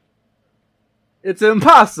 4? It's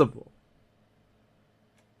impossible.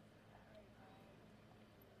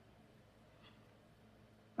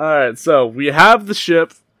 Alright, so we have the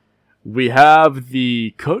ship, we have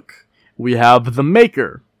the cook, we have the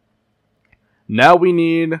maker. Now we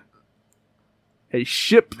need a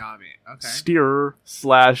ship Nami. Okay. steerer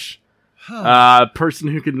slash person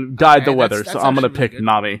who can guide the weather. That's So I'm gonna actually really pick good.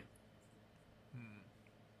 Nami.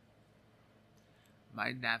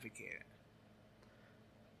 My navigator.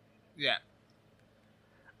 Yeah.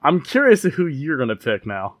 I'm curious of who you're gonna pick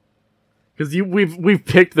now, because we've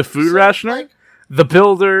picked the food So, rationer, like, the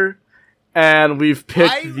builder, and we've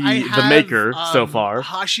picked I the have, maker so far.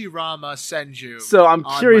 Hashirama Senju. So I'm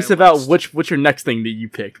on curious my about list. which your next thing that you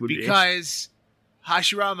picked would be. Because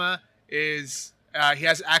Hashirama is he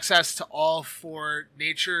has access to all 4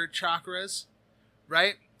 nature chakras,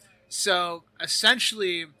 right? So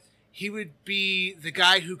essentially, he would be the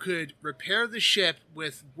guy who could repair the ship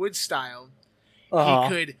with wood style. Uh-huh. He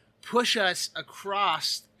could push us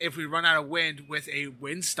across if we run out of wind with a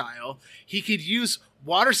wind style. He could use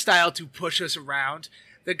water style to push us around.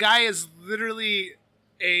 The guy is literally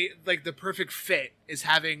the perfect fit is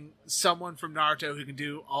having someone from Naruto who can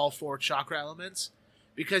do all 4 chakra elements,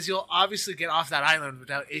 because you'll obviously get off that island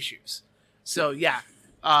without issues. So yeah,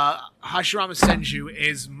 Hashirama Senju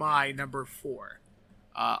is my number 4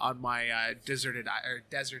 on my desert island.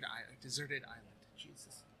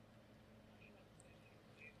 Jesus.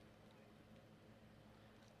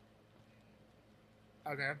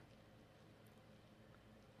 Okay.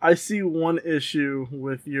 I see one issue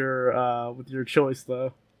with your choice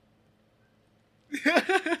though.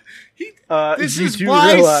 This you is do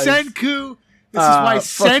why realize, Senku. This is why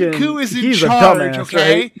fucking- Senku is in he's a charge. dumbass,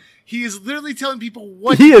 Okay, right? he is literally telling people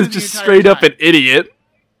what he to do is the just entire straight up time. an idiot.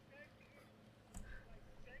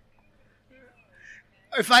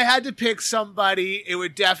 If I had to pick somebody, it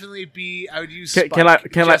would definitely be I would use. Can Spike, I just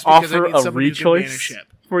because offer need a someone who can man rechoice ship,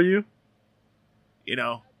 for you? you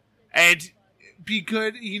know, and be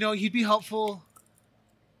good. You know, he'd be helpful.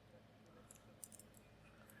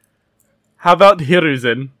 How about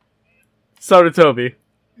Hiruzen? Sarutobi.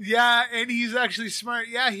 Yeah, and he's actually smart.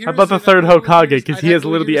 Yeah, How about the third Hokage? Because he has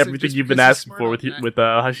literally everything everything you've been asking for with It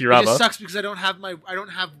Hashirama. just sucks because I don't have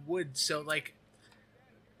wood, so like,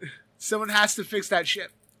 someone has to fix that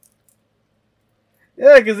ship.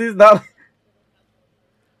 Yeah, because he's not.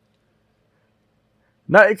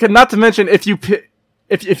 Not to mention, if you pick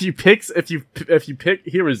Hiruzen,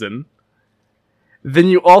 then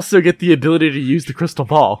you also get the ability to use the crystal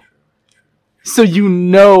ball, so you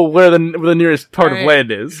know where the nearest part of Alright,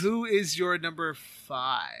 land is. Who is your number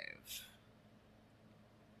 5?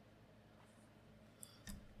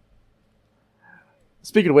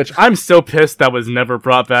 Speaking of which, I'm so pissed that was never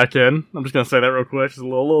brought back in. I'm just gonna say that real quick, just a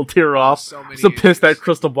little tear off. So many I'm so pissed issues. that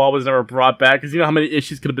crystal ball was never brought back, because you know how many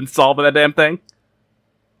issues could have been solved with that damn thing.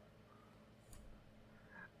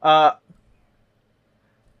 I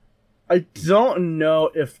don't know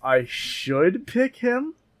if I should pick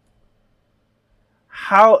him.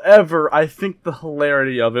 However, I think the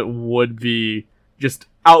hilarity of it would be just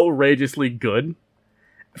outrageously good.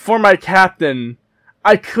 For my captain,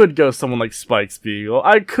 I could go someone like Spike Spiegel.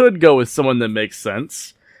 I could go with someone that makes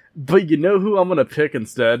sense. But you know who I'm gonna pick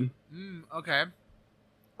instead? Okay.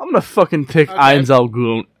 I'm gonna fucking pick Okay.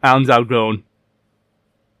 Anzalgon.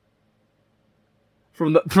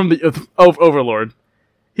 From the Overlord.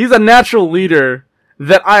 He's a natural leader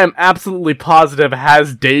that I am absolutely positive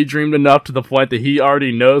has daydreamed enough to the point that he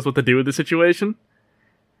already knows what to do with the situation.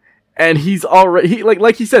 And he's already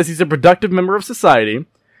like he says, he's a productive member of society,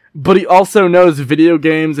 but he also knows video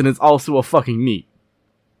games and is also a fucking neat.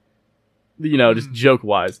 You know, just joke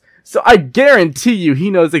wise. So I guarantee you he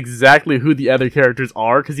knows exactly who the other characters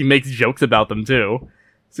are, because he makes jokes about them too.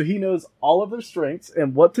 So he knows all of their strengths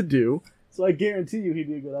and what to do. So I guarantee you he'd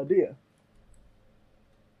be a good idea.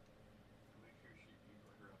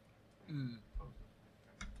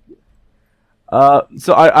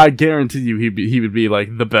 So I guarantee you he would be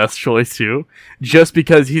like the best choice too, just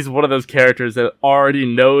because he's one of those characters that already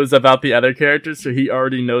knows about the other characters, so he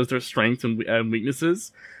already knows their strengths and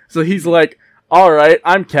weaknesses. So he's like, all right,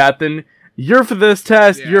 I'm captain. You're for this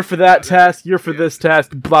task. Yeah, you're for that task. You're for this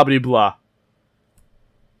task. Blah blah blah.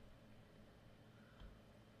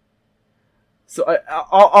 So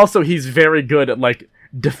also he's very good at like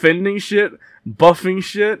defending shit, buffing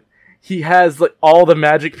shit. He has like all the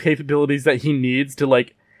magic capabilities that he needs to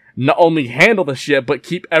like not only handle the shit but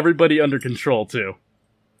keep everybody under control too.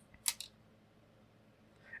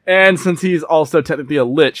 And since he's also technically a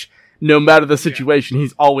lich, no matter the situation,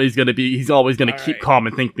 he's always gonna keep right. calm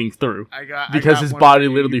and think things through. I Because got his one body for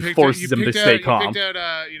you. literally You picked forces out- him you to picked stay out- calm. You picked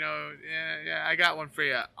out, I got one for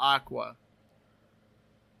you. Aqua.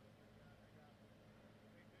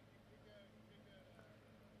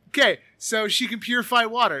 Okay, so she can purify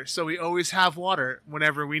water, so we always have water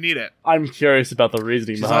whenever we need it. I'm curious about the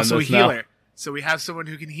reasoning She's behind also a this now. healer, So we have someone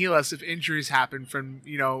who can heal us if injuries happen from,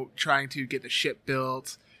 trying to get the ship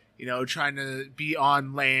built, trying to be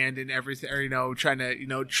on land and everything, or, trying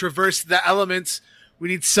to, traverse the elements. We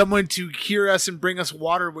need someone to cure us and bring us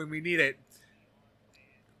water when we need it.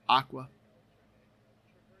 Aqua.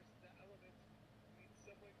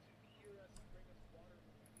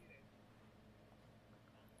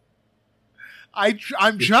 I'm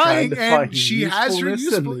trying, and she has her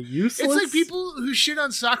useful. It's like people who shit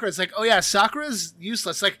on Sakura. It's like, oh yeah, Sakura's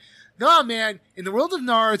useless. Like, no man, in the world of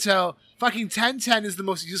Naruto, fucking Tenten is the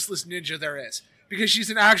most useless ninja there is because she's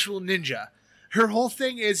an actual ninja. Her whole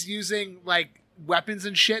thing is using like weapons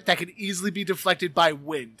and shit that can easily be deflected by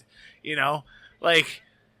wind. Like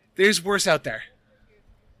there's worse out there.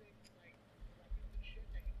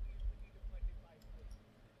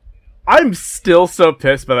 I'm still so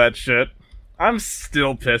pissed by that shit. I'm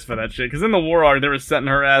still pissed by that shit, because in the war arc, they were setting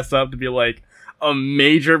her ass up to be, like, a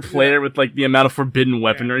major player with, like, the amount of forbidden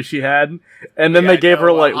weaponry she had, and then they gave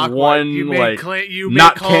her, like, Aqua, one,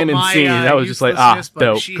 not canon scene, and I was just like,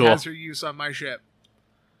 dope, she cool. Has her use on my ship.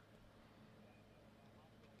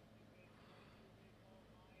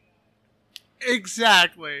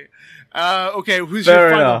 Exactly. Okay, who's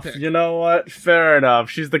your final pick? You know what? Fair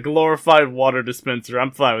enough. She's the glorified water dispenser.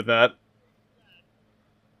 I'm fine with that.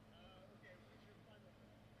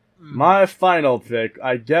 My final pick,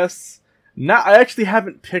 I guess. I actually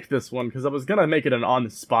haven't picked this one because I was gonna make it an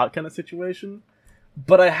on-the-spot kind of situation,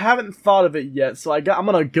 but I haven't thought of it yet. So I'm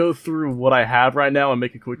gonna go through what I have right now and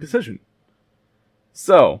make a quick decision.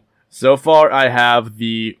 So far I have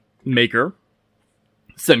the Maker,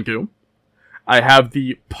 Senku. I have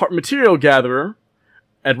the Material Gatherer,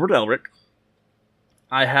 Edward Elric.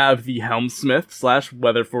 I have the Helmsmith /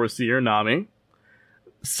 Weather Foreseer, Nami.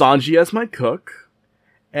 Sanji as my cook.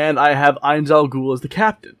 And I have Ainz Al Ghul as the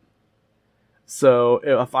captain. So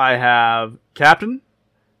if I have captain,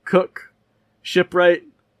 cook, shipwright,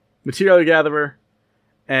 material gatherer,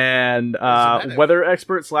 and weather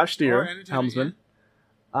expert / steer, helmsman,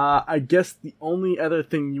 I guess the only other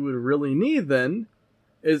thing you would really need then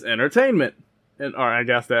is entertainment. Or I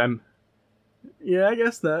guess that. Yeah, I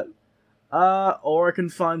guess that. Or I can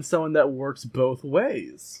find someone that works both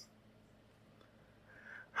ways.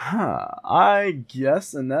 I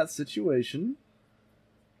guess in that situation,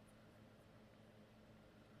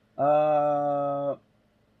 who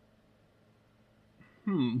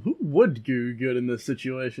would do good in this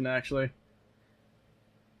situation, actually?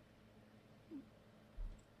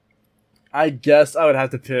 I guess I would have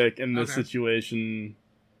to pick in this situation.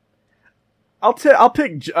 I'll pick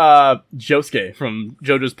Josuke from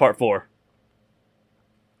JoJo's Part 4.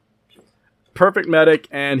 Perfect medic,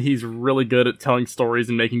 and he's really good at telling stories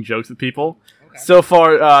and making jokes with people. Okay. So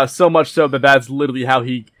far, so much so that that's literally how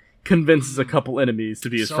he convinces a couple enemies to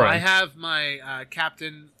be his friend. So I have my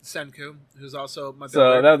Captain Senku, who's also my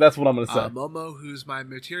builder. So that's what I'm going to say. Momo, who's my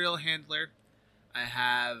material handler. I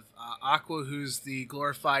have Aqua, who's the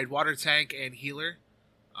glorified water tank and healer.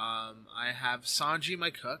 I have Sanji, my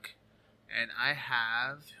cook. And I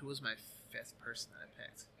have... Who was my fifth person that I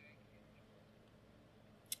picked?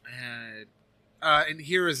 And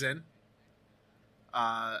Hiruzen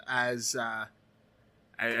as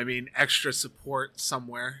extra support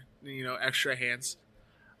somewhere, extra hands.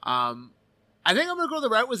 I think I'm gonna go the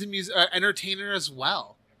route with the entertainer as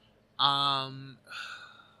well.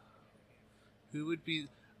 Who would be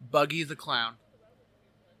Buggy the Clown?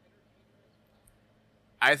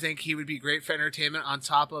 I think he would be great for entertainment, on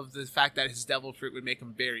top of the fact that his devil fruit would make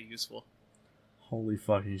him very useful. Holy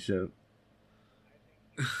fucking shit.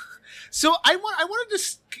 So I wanted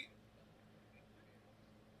to...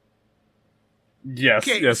 Yes,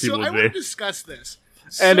 he would be. So I want to discuss this.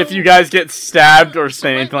 And if you guys get stabbed or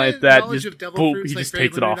say anything like that, just boom, he just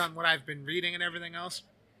takes it off. On what I've been reading and everything else,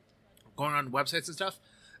 going on websites and stuff,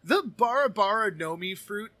 the Barabara Nomi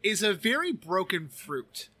fruit is a very broken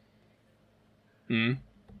fruit.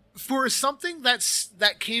 For something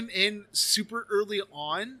that came in super early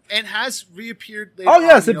on and has reappeared later on. Oh,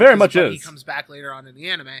 yes, it very much is. He comes back later on in the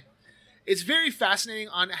anime. It's very fascinating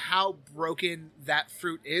on how broken that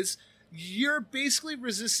fruit is. You're basically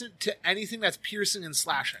resistant to anything that's piercing and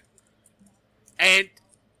slashing. And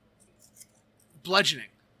bludgeoning.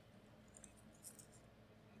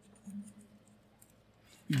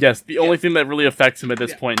 Yes, the only thing that really affects him at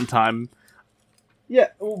this point in time. Yeah,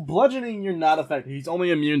 well, bludgeoning, you're not affected. He's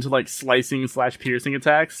only immune to, like, slicing / piercing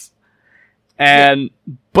attacks.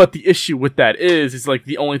 But the issue with that is like,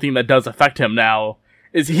 the only thing that does affect him now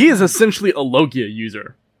is he is essentially a Logia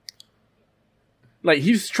user. Like,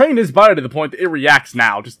 he's trained his body to the point that it reacts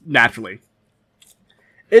now, just naturally.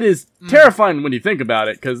 It is terrifying when you think about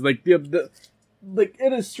it, because, like, like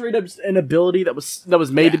it is straight up an ability that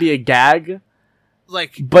was made to be a gag.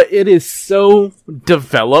 Like, but it is so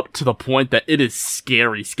developed to the point that it is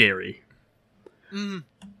scary.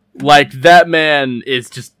 Like, that man is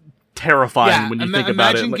just terrifying when you think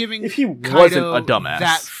about it. Like, if he wasn't a dumbass,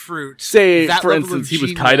 that fruit, say that for instance he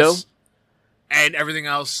was Kaido and everything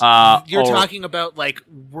else, you're talking about like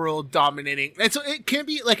world dominating. And so it can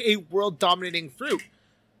be like a world dominating fruit,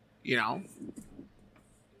 you know.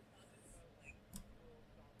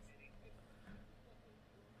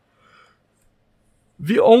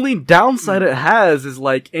 The only downside it has is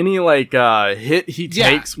like any like hit he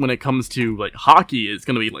takes when it comes to like hockey is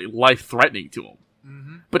going to be like life threatening to him.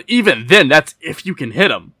 Mm-hmm. But even then, that's if you can hit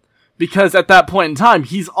him, because at that point in time,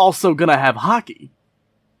 he's also going to have hockey.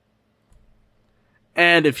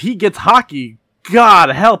 And if he gets hockey, God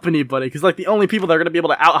help anybody, because like the only people that are going to be able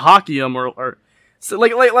to out hockey him are so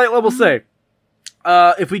like we'll say,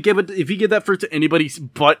 if we give that fruit to anybody's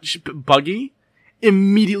but Buggy,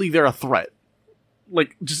 immediately they're a threat.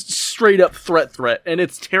 Like, just straight up threat, and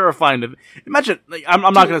it's terrifying to imagine. Like, I'm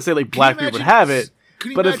not gonna say like Blackbeard would have it,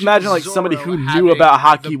 but imagine like somebody who knew about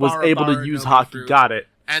hockey was able to use hockey, got it,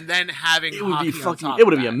 and then having it would be fucking. It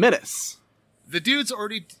would be a menace. The dude's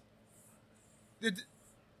already.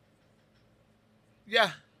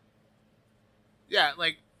 Yeah,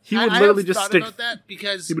 like he would literally just stick. About that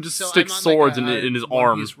because he would just stick swords in his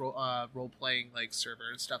arm. Role playing like server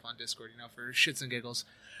and stuff on Discord, you know, for shits and giggles.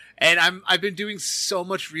 And I've been doing so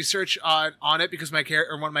much research on it because one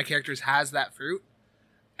of my characters has that fruit,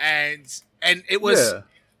 and it was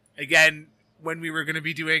again when we were going to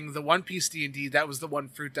be doing the One Piece D&D, that was the one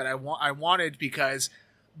fruit that I wanted because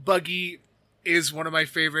Buggy is one of my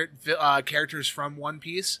favorite characters from One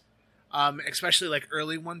Piece, especially like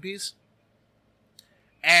early One Piece,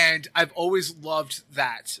 and I've always loved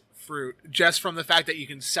that fruit just from the fact that you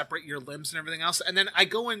can separate your limbs and everything else, and then I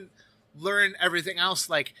go and learn everything else,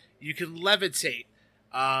 like you can levitate.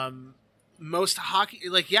 Most hockey,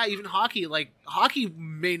 like even hockey, like hockey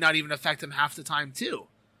may not even affect him half the time too.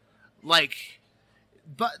 Like,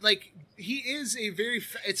 but like he is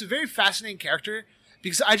it's a very fascinating character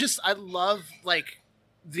because I love like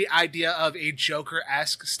the idea of a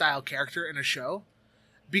Joker-esque style character in a show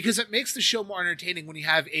because it makes the show more entertaining when you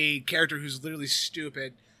have a character who's literally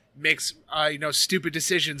stupid, makes stupid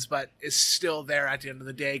decisions, but is still there at the end of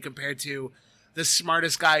the day compared to the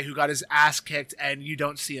smartest guy who got his ass kicked and you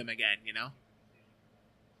don't see him again, you know?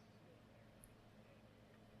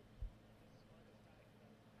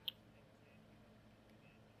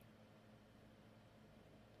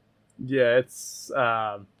 Yeah, it's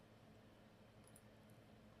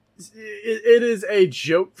it is a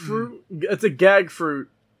joke fruit. It's a gag fruit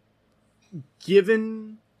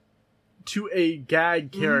given to a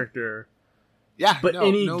gag character. Yeah, but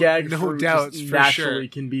any gag fruit doubts just naturally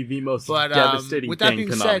can be the most devastating thing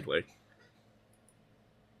canonically.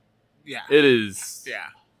 Yeah, it is. Yeah,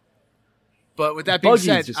 but with that being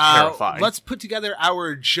said, terrifying. Let's put together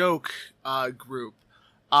our joke group.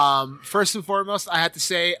 First and foremost, I have to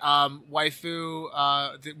say,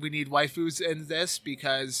 waifu. We need waifus in this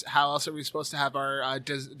because how else are we supposed to have our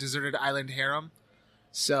deserted island harem?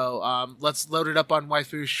 So let's load it up on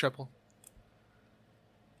waifus triple.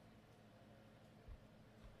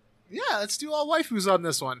 Yeah, let's do all waifus on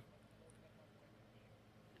this one.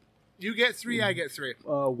 You get 3, I get 3.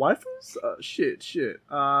 Waifus? Shit.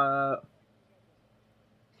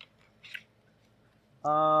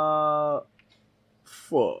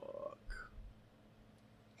 Fuck.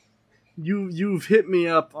 You've hit me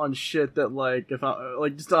up on shit that like if I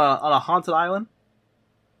like just on a haunted island.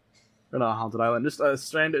 Or not a haunted island, just a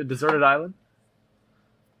stranded, deserted island.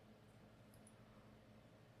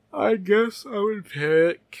 I guess I would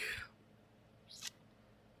pick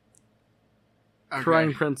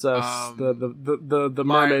Crying Princess, the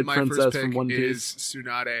mermaid princess from One Piece. Is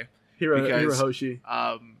Tsunade. Hirohoshi.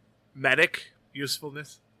 Medic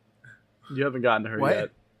usefulness. You haven't gotten to her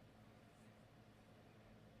yet.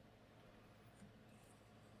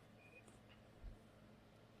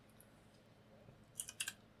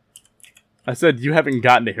 I said you haven't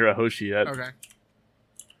gotten to Hirohoshi yet. Okay.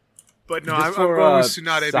 But no, I'm going with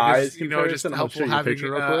Tsunade because, just helpful having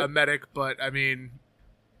a medic, but I mean...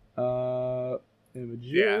 Images...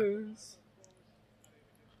 Yeah.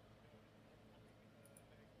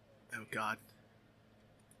 Oh, God.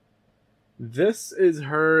 This is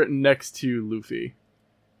her next to Luffy.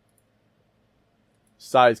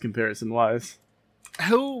 Size comparison-wise.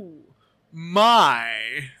 Oh,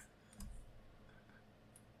 my...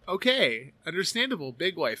 Okay, understandable.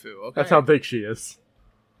 Big waifu. Okay, that's how big she is.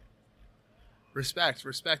 Respect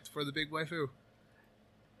for the big waifu.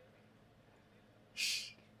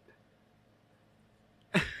 She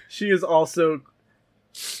is also...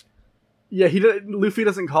 Yeah, Luffy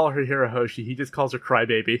doesn't call her Hirahoshi, he just calls her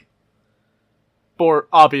Crybaby. For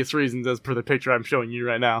obvious reasons, as per the picture I'm showing you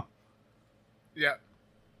right now. Yeah.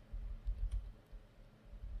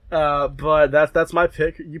 But that's my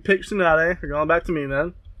pick. You pick Tsunade. We're going back to me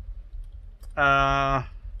then.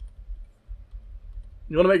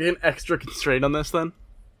 You want to make an extra constraint on this then?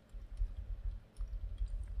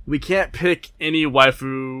 We can't pick any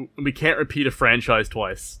waifu. We can't repeat a franchise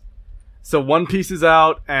twice. So One Piece is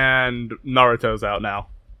out and Naruto's out now.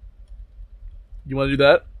 You want to do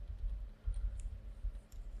that?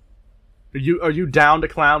 Are you down to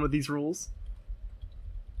clown with these rules?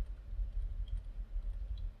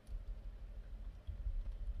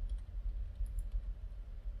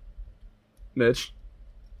 Mitch?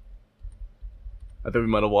 I think we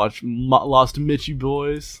might have watched Lost Mitchy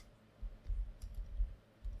Boys.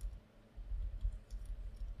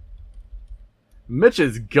 Mitch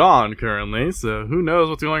is gone currently, so who knows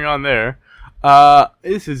what's going on there.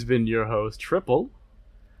 This has been your host, Triple.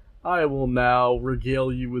 I will now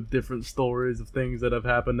regale you with different stories of things that have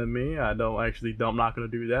happened to me. I'm not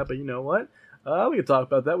going to do that, but you know what? We can talk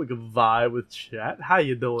about that. We can vibe with chat. How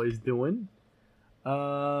you boys doing?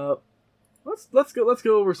 Let's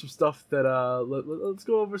go over some stuff that let's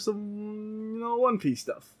go over some One Piece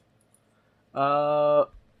stuff.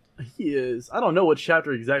 He is. I don't know what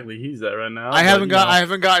chapter exactly he's at right now. I haven't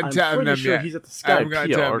gotten to Eminem I'm pretty sure yet. he's at the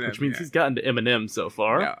Skypiea arc, which means he's gotten to Eminem so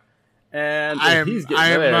far. Yeah. And I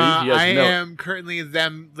am currently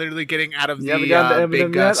them literally getting out of the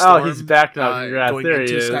big yet? storm. Oh, he's back now. Congrats. Going there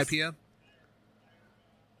into he is. Skypiea.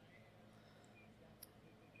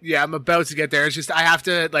 Yeah, I'm about to get there. It's just I have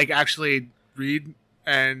to actually read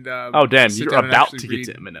and oh damn, you're about to get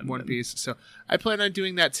to Eminem. One Piece. So I plan on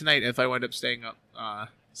doing that tonight if I wind up staying up.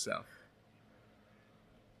 So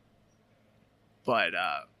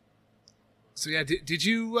yeah, did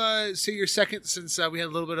you say your second since we had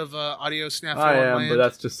a little bit of audio snafu? I am, but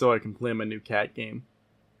that's just so I can play my new cat game.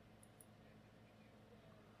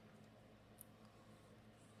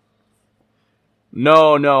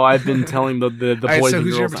 No, I've been telling the boys and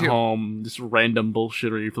girls at home just random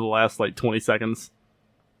bullshittery for the last 20 seconds.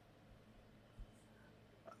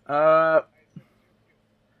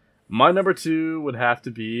 My number 2 would have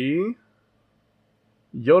to be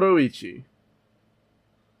Yoroichi.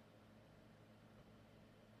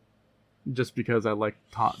 Just because I like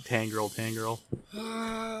Tangirl.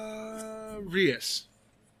 Rias.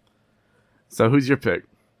 So who's your pick?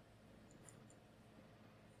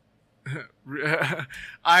 We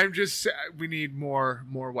need more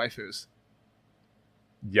waifus.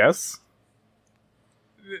 Yes.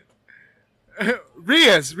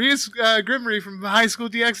 Rias Grimmery from High School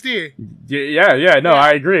DxD. Yeah.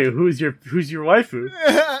 I agree. Who's your waifu?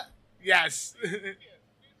 Yes.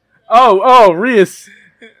 Oh, Rias.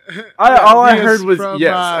 All I heard was from,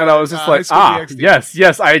 yes, and I was just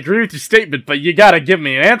yes, I agree with your statement, but you gotta give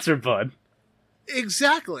me an answer, bud.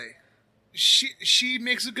 Exactly. She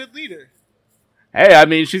makes a good leader. Hey, I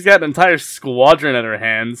mean, she's got an entire squadron at her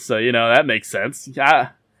hands, so that makes sense.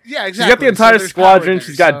 Yeah, exactly. She's got the entire squadron.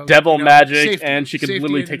 She's got devil magic, and she can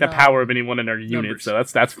literally take the power of anyone in her unit. Numbers. So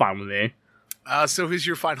that's fine with me. So who's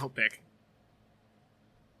your final pick?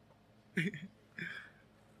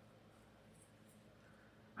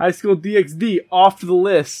 High School DxD off to the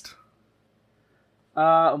list.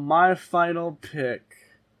 My final pick.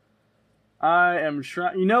 I am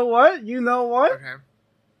trying. You know what? Okay.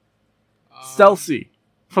 Celsi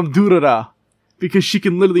from Durara, because she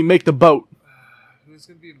can literally make the boat. Who's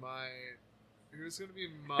gonna be my?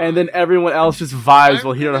 And then everyone else just vibes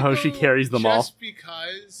while Hirahoshi carries them all. Just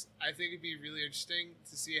because I think it'd be really interesting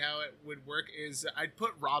to see how it would work is I'd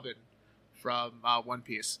put Robin from One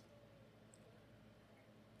Piece.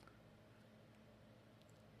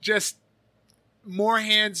 Just more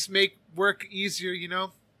hands make work easier,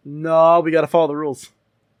 No, we gotta follow the rules.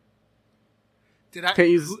 Can't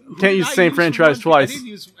use the same franchise twice. I didn't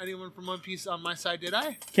use anyone from One Piece on my side, did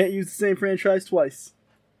I? Can't use the same franchise twice.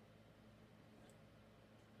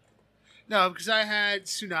 No, because I had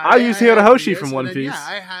Tsunade. I used Hirahoshi from One Piece. Yeah,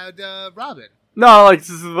 I had Robin. No,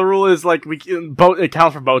 the rule is it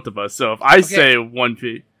counts for both of us. So if I say One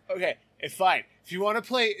Piece, okay, it's fine. If you want to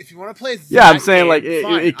play, yeah, I'm saying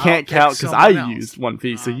it can't count because I used One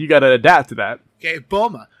Piece, so you got to adapt to that. Okay,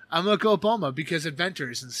 Bulma. I'm gonna go Bulma because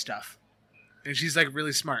adventures and stuff, and she's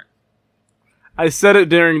really smart. I said it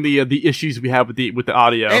during the issues we have with the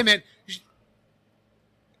audio. Hey man,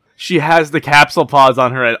 she has the capsule pods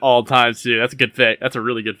on her at all times too. That's a good fix. That's a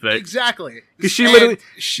really good fix. Exactly. Because she literally,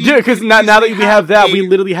 because now that we have that, we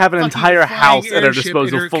literally have an entire house at our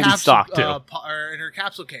disposal, fully stocked too. Or in her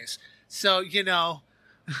capsule case. So, you know,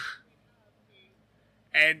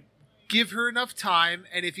 and give her enough time,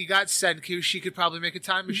 and if you got Senku, she could probably make a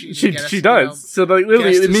time machine. She does. You know, so like,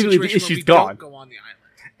 literally, immediately the issue's gone. Go on the island.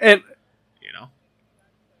 And you know,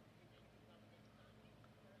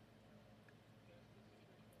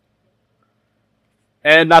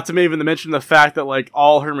 and not to even mention the fact that like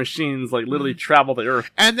all her machines like literally travel the Earth.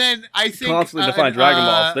 And then I think constantly to find Dragon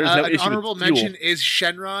Balls. There's no an issue honorable with fuel. mention is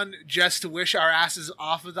Shenron, just to wish our asses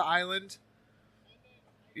off of the island.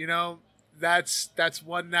 You know, that's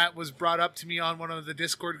one that was brought up to me on one of the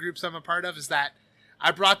Discord groups I'm a part of, is that I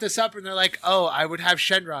brought this up and they're like, oh, I would have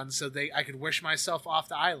Shenron so I could wish myself off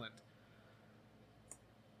the island.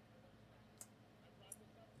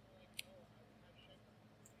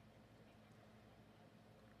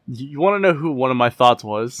 You want to know who one of my thoughts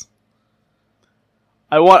was?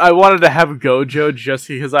 I wanted to have Gojo just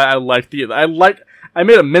because I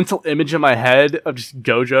made a mental image in my head of just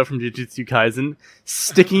Gojo from Jujutsu Kaisen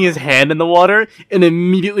sticking his hand in the water and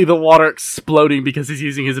immediately the water exploding because he's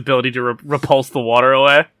using his ability to repulse the water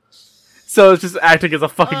away. So it's just acting as a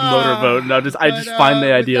fucking motorboat, and I just find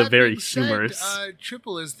the idea very humorous.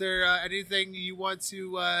 Triple, is there anything you want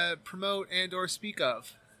to promote and or speak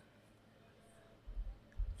of?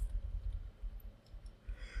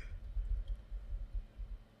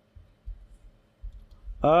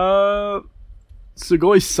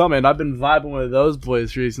 Sugoi Summon. I've been vibing with those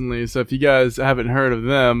boys recently, so if you guys haven't heard of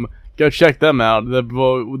them, go check them out. The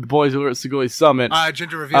boys who were at Sugoi Summit.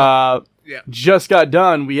 Gender reveal. Yeah. Just got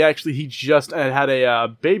done. He just had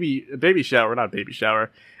a baby shower, not a baby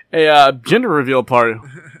shower, a gender reveal party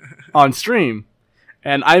on stream,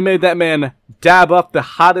 and I made that man dab up the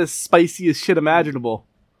hottest, spiciest shit imaginable.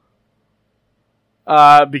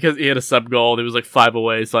 Because he had a sub goal, he was like 5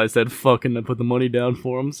 away, so I said, "Fucking," I put the money down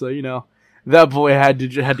for him. So you know, that boy had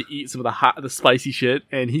to eat some of the spicy shit,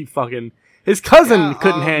 and his cousin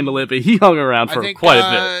couldn't handle it, but he hung around for quite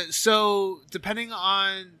a bit. So depending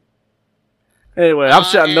on. Anyway, I'm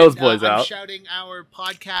shouting those boys out. I'm shouting our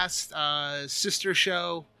podcast sister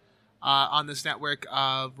show on this network,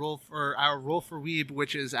 Roll for Weeb,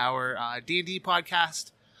 which is our D&D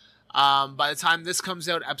podcast. By the time this comes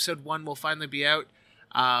out, episode 1 will finally be out.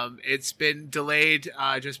 It's been delayed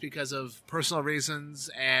just because of personal reasons,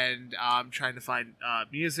 and trying to find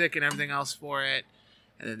music and everything else for it,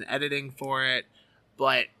 and then editing for it.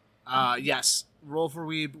 But yes, Roll for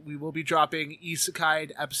Weeb, we will be dropping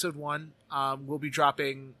Isekai episode 1. We'll be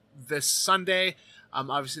dropping this Sunday.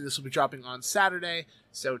 Obviously, this will be dropping on Saturday.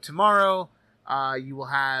 So tomorrow, you will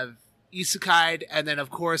have Isekai, and then of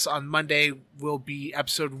course on Monday will be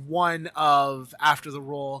episode 1 of After the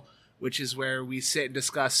Roll, which is where we sit and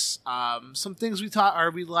discuss some things we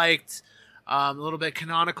liked, a little bit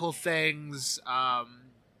canonical things,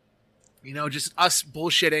 you know, just us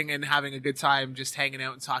bullshitting and having a good time, just hanging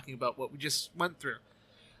out and talking about what we just went through.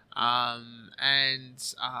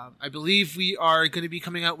 And I believe we are going to be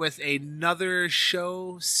coming out with another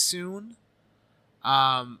show soon.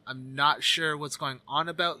 I'm not sure what's going on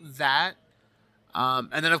about that.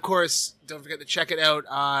 And then, of course, don't forget to check it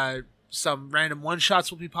out. Some random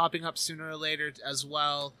one-shots will be popping up sooner or later as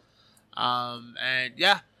well. And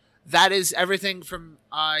yeah, that is everything from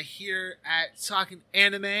here at Talking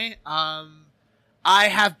Anime. I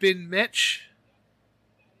have been Mitch.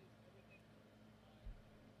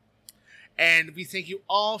 And we thank you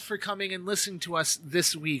all for coming and listening to us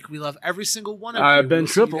this week. We love every single one of you. I've been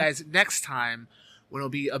Triple. See you guys next time, when it'll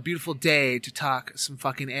be a beautiful day to talk some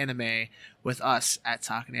fucking anime with us at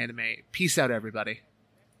Talking Anime. Peace out, everybody.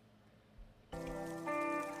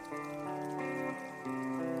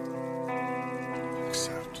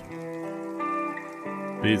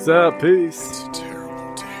 Peace out, peace.